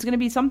it's going to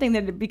be something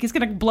that is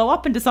going to blow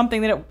up into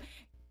something that it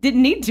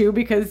didn't need to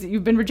because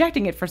you've been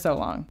rejecting it for so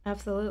long.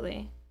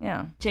 Absolutely.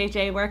 Yeah.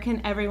 JJ, where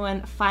can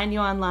everyone find you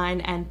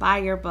online and buy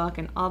your book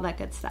and all that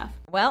good stuff?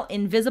 Well,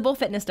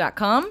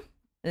 invisiblefitness.com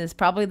is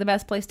probably the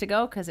best place to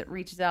go because it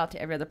reaches out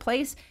to every other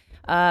place,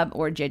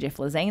 or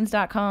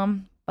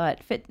jjflizanes.com,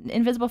 but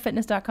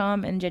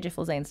invisiblefitness.com and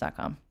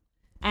jjflizanes.com.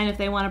 And if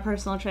they want a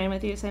personal train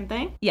with you, same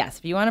thing? Yes.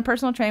 If you want a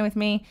personal train with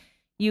me,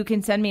 you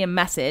can send me a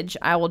message.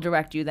 I will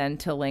direct you then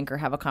to link or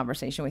have a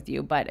conversation with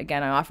you. But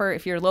again, I offer,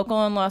 if you're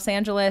local in Los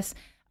Angeles,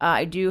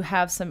 I do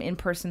have some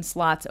in-person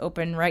slots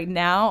open right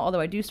now, although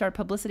I do start a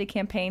publicity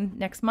campaign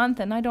next month,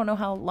 and I don't know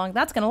how long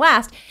that's going to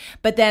last.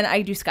 But then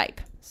I do Skype.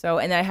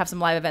 And then I have some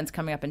live events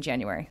coming up in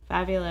January.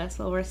 Fabulous.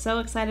 Well, we're so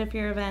excited for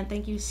your event.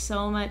 Thank you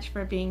so much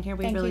for being here.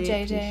 We really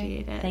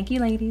appreciate it. Thank you,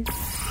 ladies.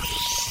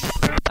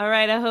 All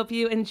right, I hope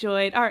you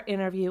enjoyed our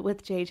interview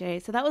with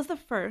JJ. So that was the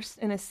first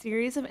in a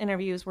series of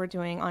interviews we're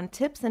doing on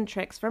tips and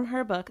tricks from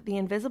her book, The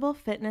Invisible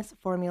Fitness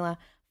Formula,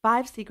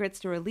 5 Secrets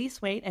to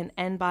Release Weight and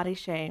End Body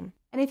Shame.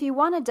 And if you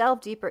want to delve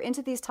deeper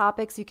into these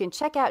topics, you can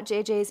check out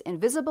JJ's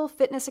Invisible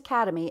Fitness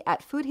Academy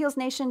at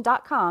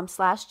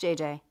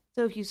foodhealsnation.com/JJ.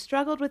 So if you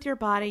struggled with your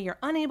body, you're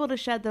unable to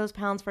shed those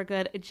pounds for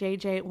good,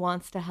 JJ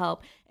wants to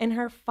help. In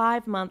her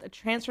 5-month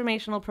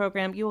transformational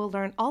program, you will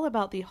learn all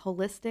about the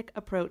holistic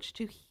approach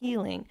to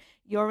healing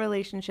your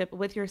relationship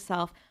with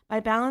yourself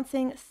by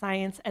balancing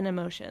science and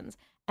emotions,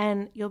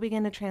 and you'll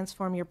begin to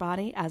transform your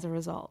body as a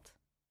result.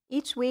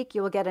 Each week,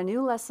 you will get a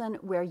new lesson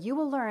where you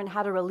will learn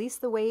how to release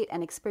the weight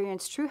and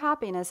experience true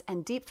happiness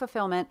and deep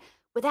fulfillment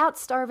without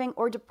starving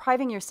or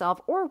depriving yourself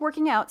or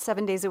working out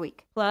 7 days a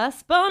week.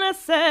 Plus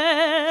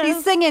bonuses!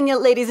 He's singing,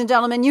 ladies and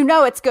gentlemen. You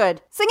know it's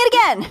good. Sing it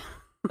again!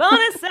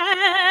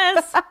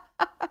 Bonuses!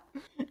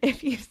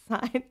 If you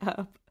sign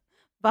up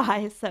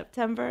by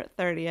September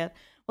 30th,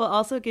 we'll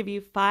also give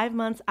you 5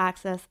 months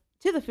access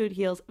to the Food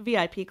Heals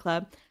VIP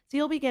Club. So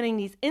you'll be getting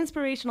these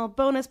inspirational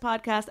bonus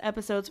podcast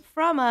episodes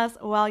from us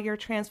while you're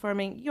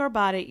transforming your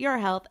body, your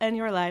health, and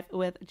your life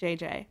with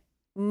JJ.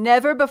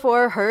 Never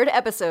before heard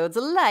episodes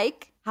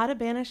like How to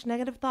Banish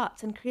Negative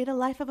Thoughts and Create a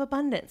Life of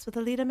Abundance with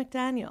Alita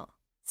McDaniel.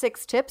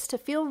 6 tips to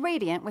feel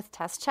radiant with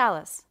Tess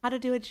Chalice. How to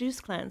do a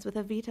juice cleanse with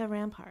Avita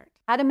Rampart.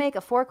 How to make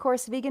a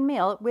 4-course vegan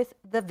meal with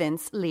the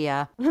Vince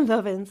Leah.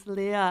 The Vince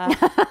Leah.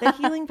 The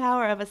healing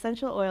power of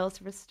essential oils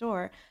to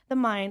restore the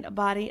mind,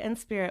 body, and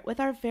spirit with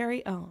our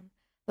very own,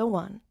 the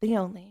one, the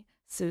only,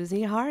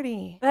 Susie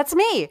Hardy. That's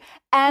me.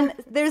 And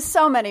there's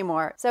so many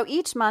more. So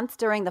each month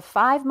during the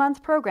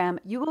 5-month program,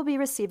 you will be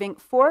receiving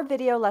 4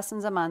 video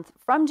lessons a month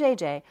from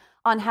JJ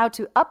on how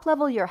to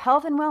up-level your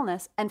health and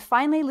wellness and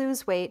finally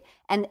lose weight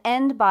and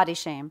end body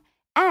shame.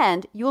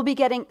 And you will be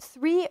getting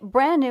 3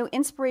 brand new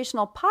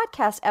inspirational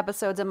podcast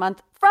episodes a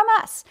month from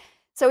us.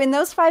 So in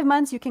those 5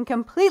 months, you can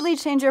completely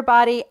change your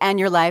body and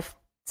your life.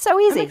 So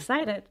easy. I'm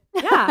excited.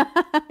 Yeah.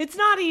 It's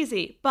not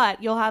easy,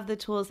 but you'll have the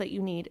tools that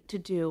you need to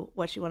do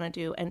what you want to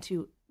do and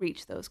to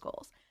reach those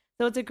goals.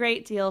 So it's a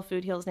great deal,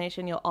 Food Heals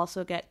Nation. You'll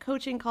also get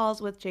coaching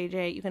calls with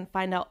JJ. You can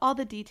find out all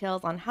the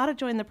details on how to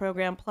join the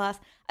program, plus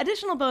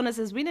additional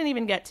bonuses we didn't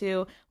even get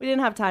to, we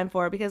didn't have time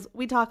for because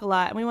we talk a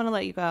lot and we want to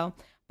let you go.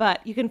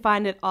 But you can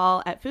find it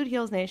all at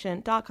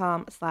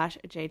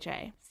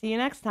foodhealsnation.com/JJ. See you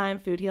next time,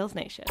 Food Heals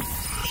Nation.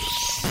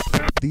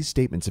 These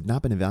statements have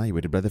not been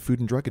evaluated by the Food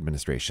and Drug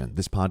Administration.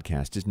 This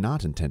podcast is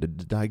not intended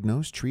to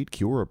diagnose, treat,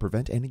 cure, or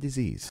prevent any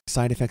disease.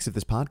 Side effects of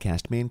this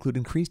podcast may include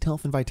increased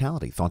health and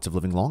vitality, thoughts of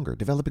living longer,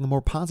 developing a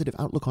more positive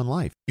outlook on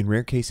life. In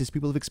rare cases,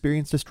 people have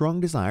experienced a strong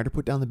desire to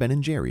put down the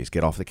Ben & Jerry's,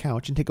 get off the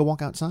couch, and take a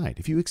walk outside.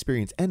 If you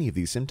experience any of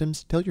these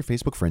symptoms, tell your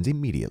Facebook friends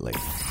immediately.